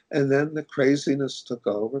 And then the craziness took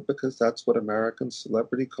over because that's what American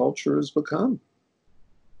celebrity culture has become.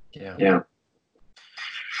 Yeah.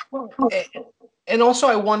 Well, and also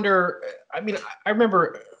I wonder, I mean, I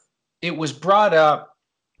remember it was brought up,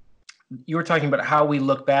 you were talking about how we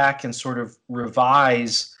look back and sort of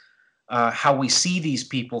revise how we see these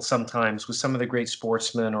people sometimes with some of the great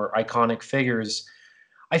sportsmen or iconic figures.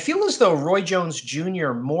 I feel as though Roy Jones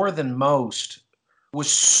Jr., more than most,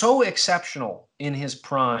 was so exceptional in his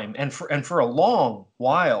prime and for a long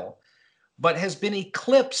while, but has been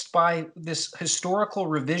eclipsed by this historical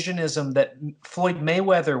revisionism that Floyd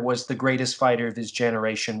Mayweather was the greatest fighter of his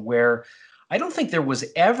generation, where I don't think there was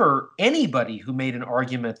ever anybody who made an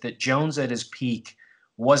argument that Jones at his peak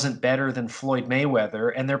wasn't better than Floyd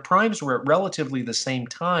Mayweather, and their primes were at relatively the same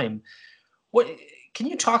time. What can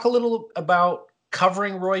you talk a little about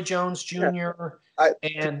covering Roy Jones Jr.?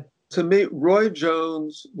 Yeah. To me, Roy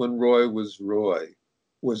Jones, when Roy was Roy,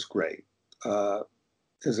 was great.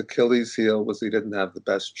 His Achilles heel was he didn't have the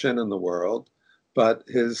best chin in the world, but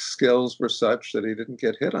his skills were such that he didn't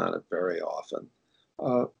get hit on it very often.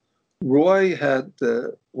 Roy had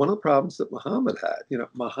one of the problems that Muhammad had.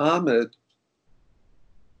 Muhammad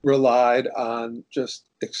relied on just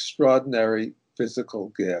extraordinary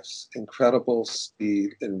physical gifts, incredible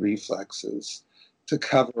speed and reflexes to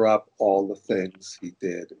cover up all the things he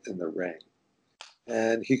did in the ring.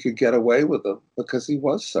 And he could get away with them because he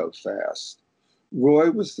was so fast. Roy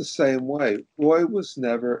was the same way. Roy was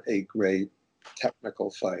never a great technical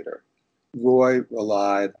fighter. Roy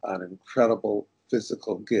relied on incredible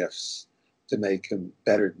physical gifts to make him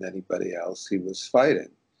better than anybody else he was fighting.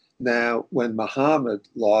 Now, when Muhammad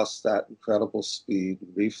lost that incredible speed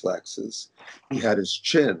and reflexes, he had his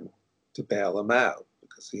chin to bail him out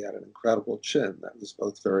because he had an incredible chin that was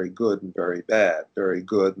both very good and very bad. Very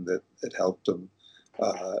good in that it helped him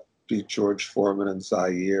beat George Foreman and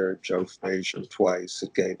Zaire, Joe Frazier twice.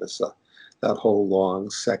 It gave us that whole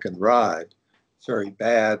long second ride. Very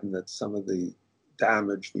bad in that some of the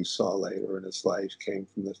damage we saw later in his life came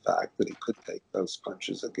from the fact that he could take those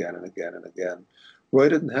punches again and again and again. Roy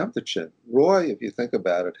didn't have the chin. Roy, if you think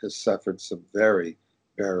about it, has suffered some very,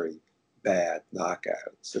 very bad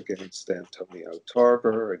knockouts against Antonio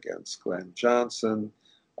Tarver, against Glenn Johnson.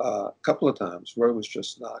 A couple of times, Roy was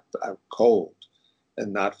just knocked out cold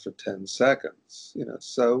and not for 10 seconds.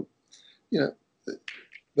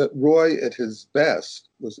 But Roy at his best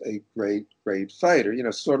was a great, great fighter,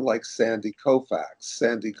 sort of like Sandy Koufax.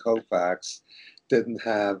 Sandy Koufax didn't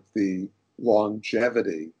have the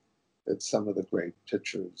longevity that some of the great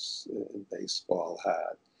pitchers in baseball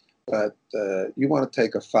had. But you want to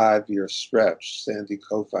take a 5-year stretch, Sandy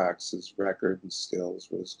Koufax's record and skills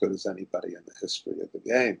were as good as anybody in the history of the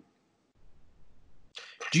game.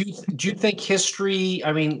 Do you think history,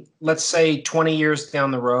 I mean, let's say 20 years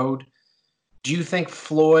down the road, do you think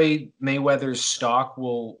Floyd Mayweather's stock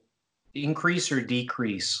will increase or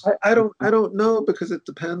decrease? I don't know, because it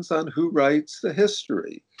depends on who writes the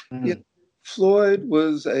history. Floyd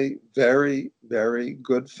was a very, very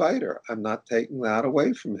good fighter. I'm not taking that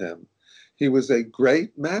away from him. He was a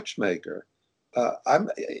great matchmaker. I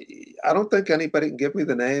don't think anybody can give me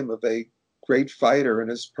the name of a great fighter in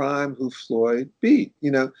his prime who Floyd beat.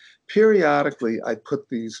 Periodically I put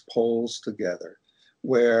these polls together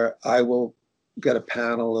where I will get a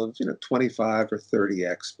panel of 25 or 30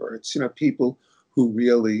 experts, people who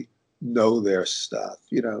really know their stuff,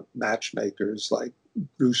 matchmakers like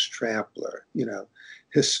Bruce Trampler,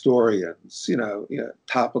 historians,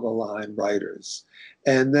 top of the line writers.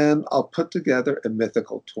 And then I'll put together a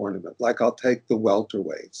mythical tournament. Like I'll take the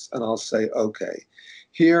welterweights and I'll say, okay,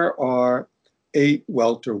 here are 8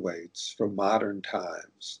 welterweights from modern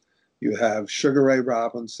times. You have Sugar Ray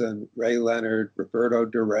Robinson, Ray Leonard, Roberto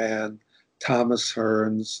Duran, Thomas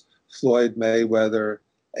Hearns, Floyd Mayweather,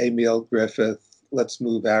 Emil Griffith. Let's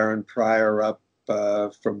move Aaron Pryor up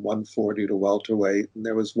from 140 to welterweight. And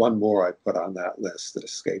there was one more I put on that list that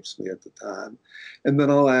escapes me at the time. And then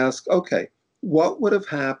I'll ask, okay, what would have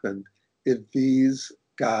happened if these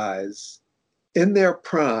guys in their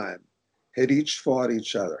prime had each fought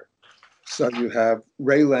each other? So you have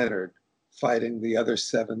Ray Leonard fighting the other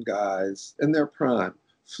 7 guys in their prime,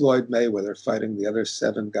 Floyd Mayweather fighting the other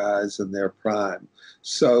 7 guys in their prime.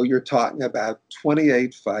 So you're talking about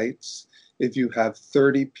 28 fights. If you have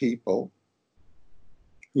 30 people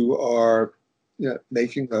who are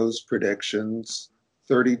making those predictions,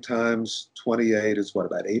 30 times 28 is what,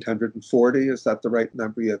 about 840? Is that the right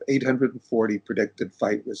number? You have 840 predicted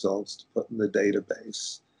fight results to put in the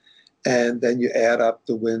database. And then you add up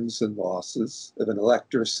the wins and losses. If an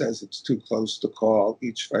elector says it's too close to call,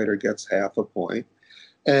 each fighter gets half a point.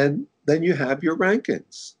 And then you have your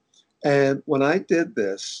rankings. And when I did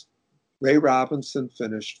this, Ray Robinson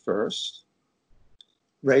finished first,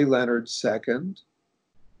 Ray Leonard second,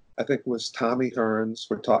 I think it was Tommy Hearns,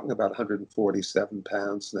 we're talking about 147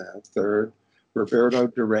 pounds now, third, Roberto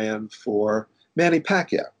Duran fourth, Manny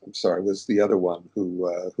Pacquiao, I'm sorry, was the other one who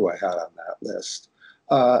I had on that list.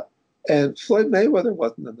 And Floyd Mayweather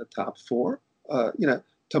wasn't in the top 4.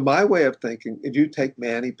 To my way of thinking, if you take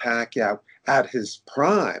Manny Pacquiao at his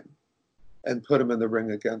prime and put him in the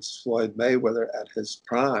ring against Floyd Mayweather at his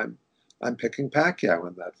prime, I'm picking Pacquiao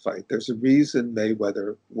in that fight. There's a reason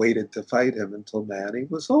Mayweather waited to fight him until Manny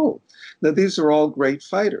was old. Now, these are all great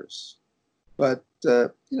fighters, but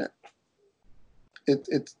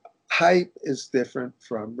hype is different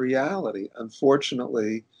from reality.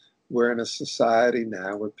 Unfortunately, we're in a society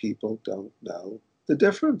now where people don't know the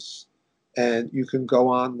difference. And you can go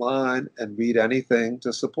online and read anything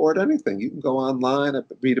to support anything. You can go online and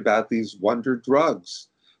read about these wonder drugs.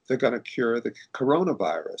 They're going to cure the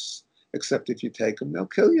coronavirus. Except if you take them, they'll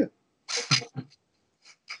kill you.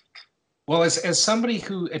 Well, as somebody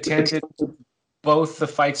who attended both the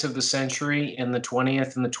fights of the century in the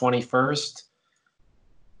 20th and the 21st,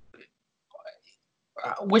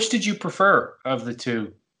 which did you prefer of the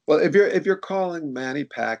two? Well, if you're calling Manny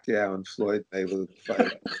Pacquiao and Floyd Mayweather the fight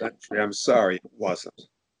of the century, I'm sorry, it wasn't.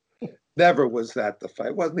 Never was that the fight.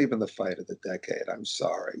 It wasn't even the fight of the decade. I'm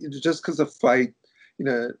sorry. Just because a fight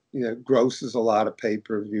grosses a lot of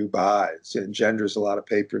pay-per-view buys, engenders a lot of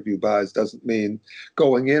pay-per-view buys, doesn't mean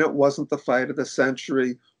going in it wasn't the fight of the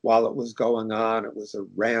century. While it was going on, it was a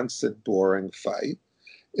rancid, boring fight.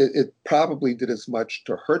 It probably did as much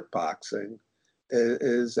to hurt boxing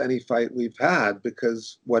as any fight we've had,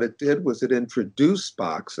 because what it did was it introduced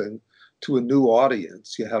boxing to a new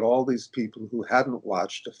audience. You had all these people who hadn't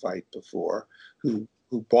watched a fight before, who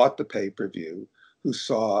bought the pay-per-view, who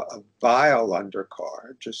saw a vile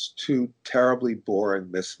undercard, just 2 terribly boring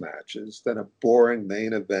mismatches, then a boring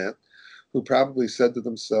main event, who probably said to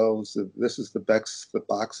themselves, if this is the best that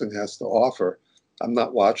boxing has to offer, I'm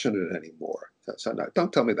not watching it anymore. So no,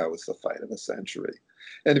 don't tell me that was the fight of the century.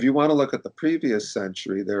 And if you want to look at the previous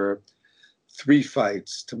century, there are 3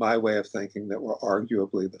 fights, to my way of thinking, that were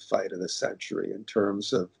arguably the fight of the century in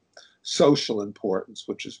terms of social importance,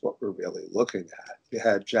 which is what we're really looking at. You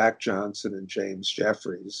had Jack Johnson and James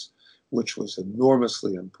Jeffries, which was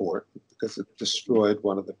enormously important because it destroyed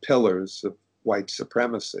one of the pillars of white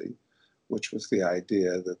supremacy, which was the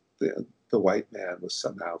idea that the white man was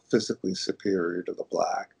somehow physically superior to the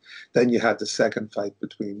black. Then you had the second fight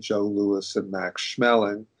between Joe Louis and Max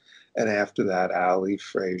Schmeling, and after that, Ali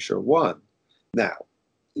Frazier won. Now,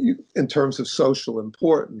 in terms of social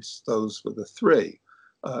importance, those were the 3.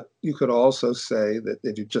 You could also say that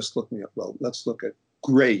if you're just looking at, well, let's look at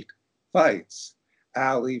great fights.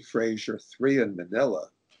 Ali Frazier 3 in Manila,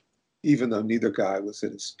 even though neither guy was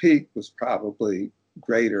at his peak, was probably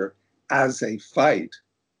greater as a fight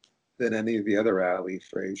than any of the other Ali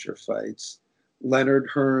Frazier fights. Leonard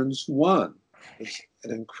Hearns won. It was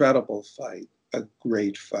an incredible fight, a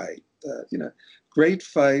great fight. Great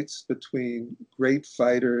fights between great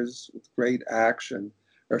fighters with great action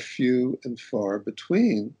are few and far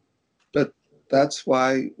between. But that's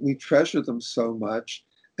why we treasure them so much.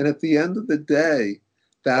 And at the end of the day,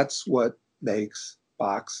 that's what makes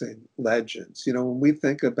boxing legends. When we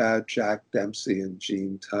think about Jack Dempsey and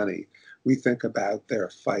Gene Tunney, we think about their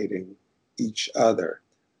fighting each other.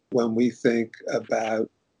 When we think about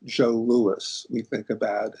Joe Louis, we think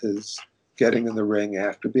about his getting in the ring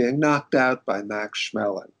after being knocked out by Max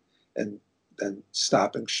Schmeling and then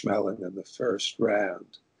stopping Schmeling in the first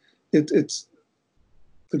round. It's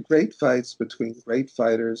the great fights between great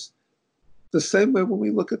fighters. The same way when we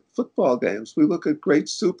look at football games, we look at great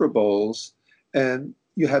Super Bowls, and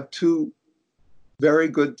you have two very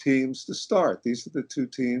good teams to start. These are the two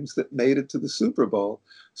teams that made it to the Super Bowl.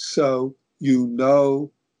 So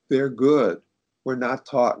they're good. We're not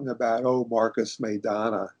talking about, Marcus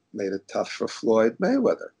Maidana made it tough for Floyd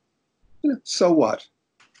Mayweather. So what?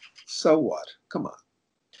 So what? Come on.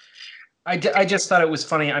 I just thought it was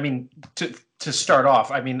funny. I mean, to start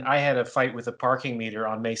off, I mean, I had a fight with a parking meter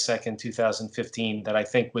on May 2nd, 2015 that I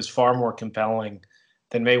think was far more compelling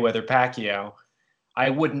than Mayweather-Pacquiao. I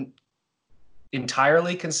wouldn't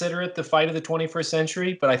entirely consider it the fight of the 21st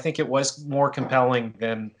century, but I think it was more compelling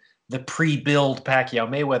than the pre-build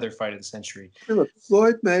Pacquiao-Mayweather fight of the century. Look,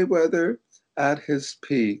 Floyd Mayweather at his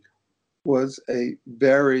peak was a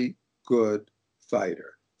very good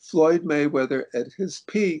fighter. Floyd Mayweather at his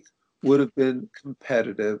peak would have been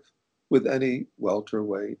competitive with any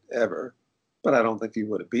welterweight ever, but I don't think he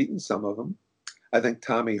would have beaten some of them. I think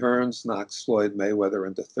Tommy Hearns knocks Floyd Mayweather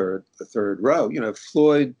into the third row. If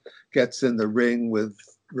Floyd gets in the ring with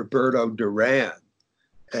Roberto Duran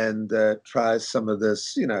and tries some of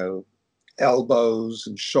this, elbows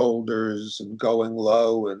and shoulders and going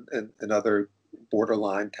low and other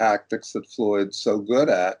borderline tactics that Floyd's so good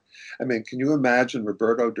at. I mean, can you imagine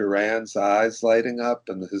Roberto Duran's eyes lighting up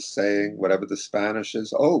and his saying, whatever the Spanish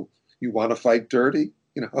is, "Oh, you want to fight dirty?"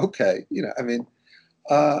 Okay.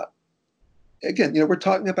 Again, we're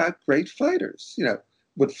talking about great fighters.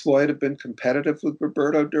 Would Floyd have been competitive with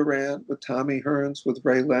Roberto Duran, with Tommy Hearns, with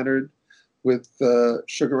Ray Leonard, with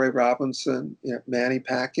Sugar Ray Robinson, Manny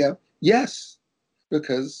Pacquiao? Yes,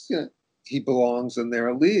 because he belongs in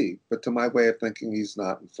their league. But to my way of thinking, he's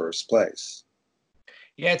not in first place.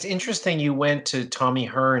 Yeah, it's interesting you went to Tommy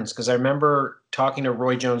Hearns because I remember talking to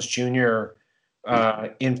Roy Jones Jr.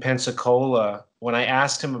 In Pensacola when I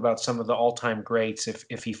asked him about some of the all-time greats,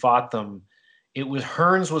 if he fought them. It was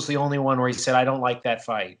Hearns was the only one where he said, "I don't like that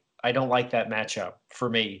fight. I don't like that matchup for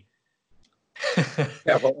me."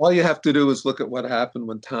 Yeah, well, all you have to do is look at what happened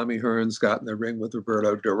when Tommy Hearns got in the ring with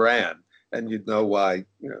Roberto Duran, and you'd know why,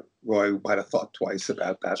 Roy might have thought twice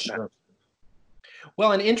about that Sure. match.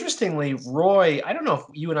 Well, and interestingly, Roy, I don't know if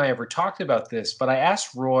you and I ever talked about this, but I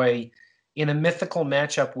asked Roy in a mythical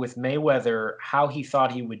matchup with Mayweather how he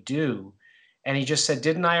thought he would do. And he just said,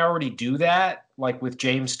 "Didn't I already do that? Like with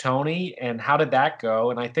James Toney? And how did that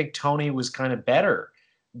go?" And I think Toney was kind of better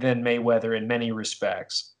than Mayweather in many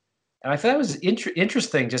respects. And I thought it was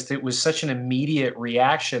interesting, just it was such an immediate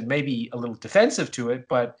reaction, maybe a little defensive to it,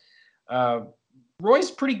 but uh,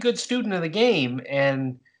 Roy's a pretty good student of the game,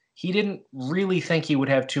 and he didn't really think he would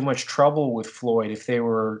have too much trouble with Floyd if they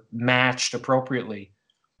were matched appropriately.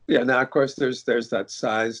 Yeah, now, of course, there's that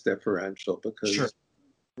size differential because Sure.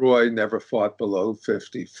 Roy never fought below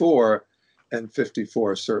 54, and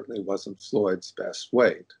 54 certainly wasn't Floyd's best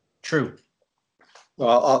weight. True.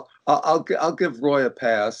 Well, I'll give Roy a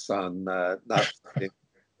pass on not fighting.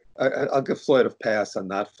 I'll give Floyd a pass on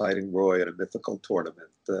not fighting Roy in a mythical tournament.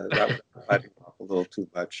 That was fighting off a little too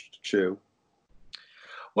much to chew.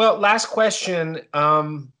 Well, last question.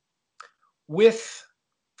 With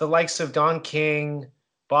the likes of Don King,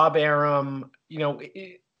 Bob Arum,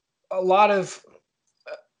 a lot of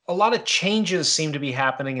changes seem to be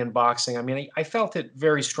happening in boxing. I mean, I felt it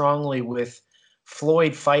very strongly with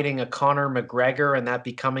Floyd fighting a Conor McGregor and that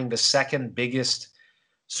becoming the second biggest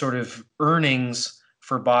sort of earnings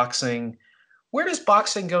for boxing. Where does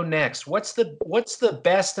boxing go next? What's the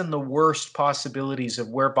best and the worst possibilities of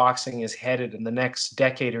where boxing is headed in the next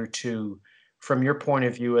decade or two from your point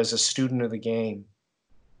of view as a student of the game?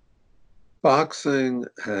 Boxing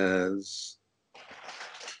has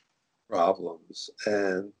problems,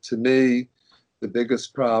 and to me, the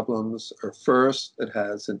biggest problems are, first, it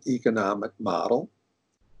has an economic model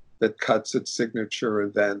that cuts its signature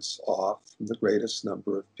events off from the greatest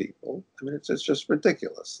number of people. I mean, it's just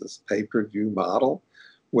ridiculous, this pay-per-view model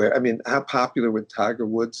where, I mean, how popular would Tiger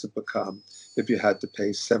Woods have become if you had to pay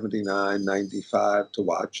 $79.95 to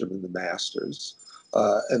watch them in the Masters.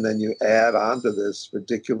 And then you add onto this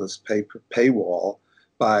ridiculous paywall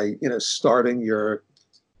by, starting your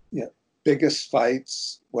biggest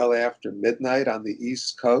fights well after midnight on the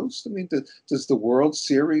East Coast. I mean, does the World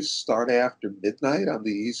Series start after midnight on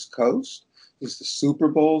the East Coast? Does the Super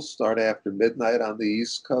Bowl start after midnight on the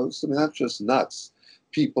East Coast? I mean, that's just nuts.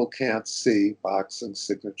 People can't see boxing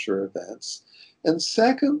signature events. And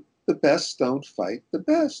second, the best don't fight the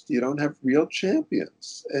best. You don't have real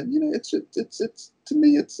champions. And, it's to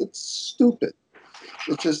me, it's stupid.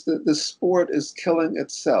 It's just that the sport is killing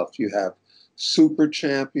itself. You have super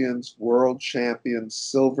champions, world champions,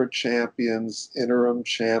 silver champions, interim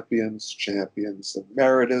champions, champions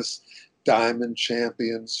emeritus, diamond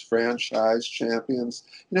champions, franchise champions.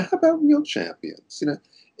 How about real champions?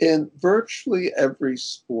 In virtually every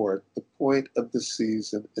sport, the point of the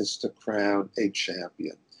season is to crown a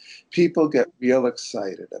champion. People get real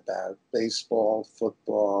excited about baseball,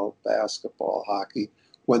 football, basketball, hockey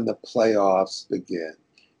when the playoffs begin.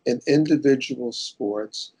 In individual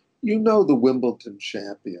sports, the Wimbledon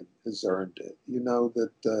champion has earned it. You know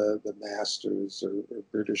that the Masters or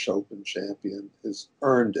British Open champion has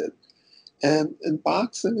earned it. And in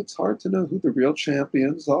boxing, it's hard to know who the real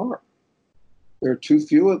champions are. There are too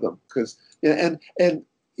few of them because,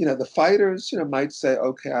 the fighters, might say,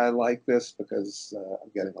 okay, I like this because I'm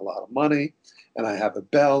getting a lot of money and I have a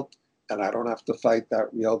belt and I don't have to fight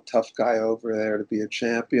that real tough guy over there to be a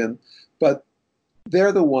champion. But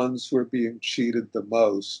they're the ones who are being cheated the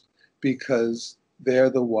most because they're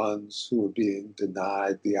the ones who are being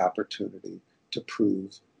denied the opportunity to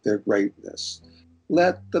prove their greatness.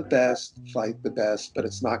 Let the best fight the best, but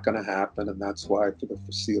it's not going to happen. And that's why for the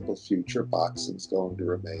foreseeable future, boxing is going to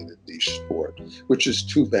remain a niche sport, which is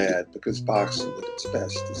too bad because boxing at its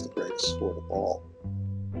best is the greatest sport of all.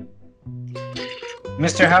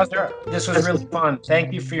 Mr. Hauser, this was really fun.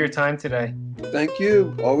 Thank you for your time today. Thank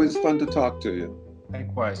you. Always fun to talk to you.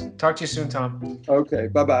 Likewise. Talk to you soon, Tom. Okay.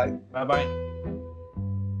 Bye-bye. Bye-bye.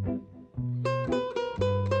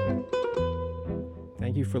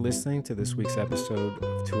 Thank you for listening to this week's episode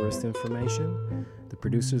of Tourist Information. The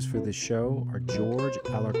producers for this show are George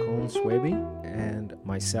Alarcon-Swaby and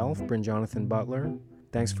myself, Bryn Jonathan Butler.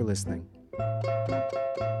 Thanks for listening.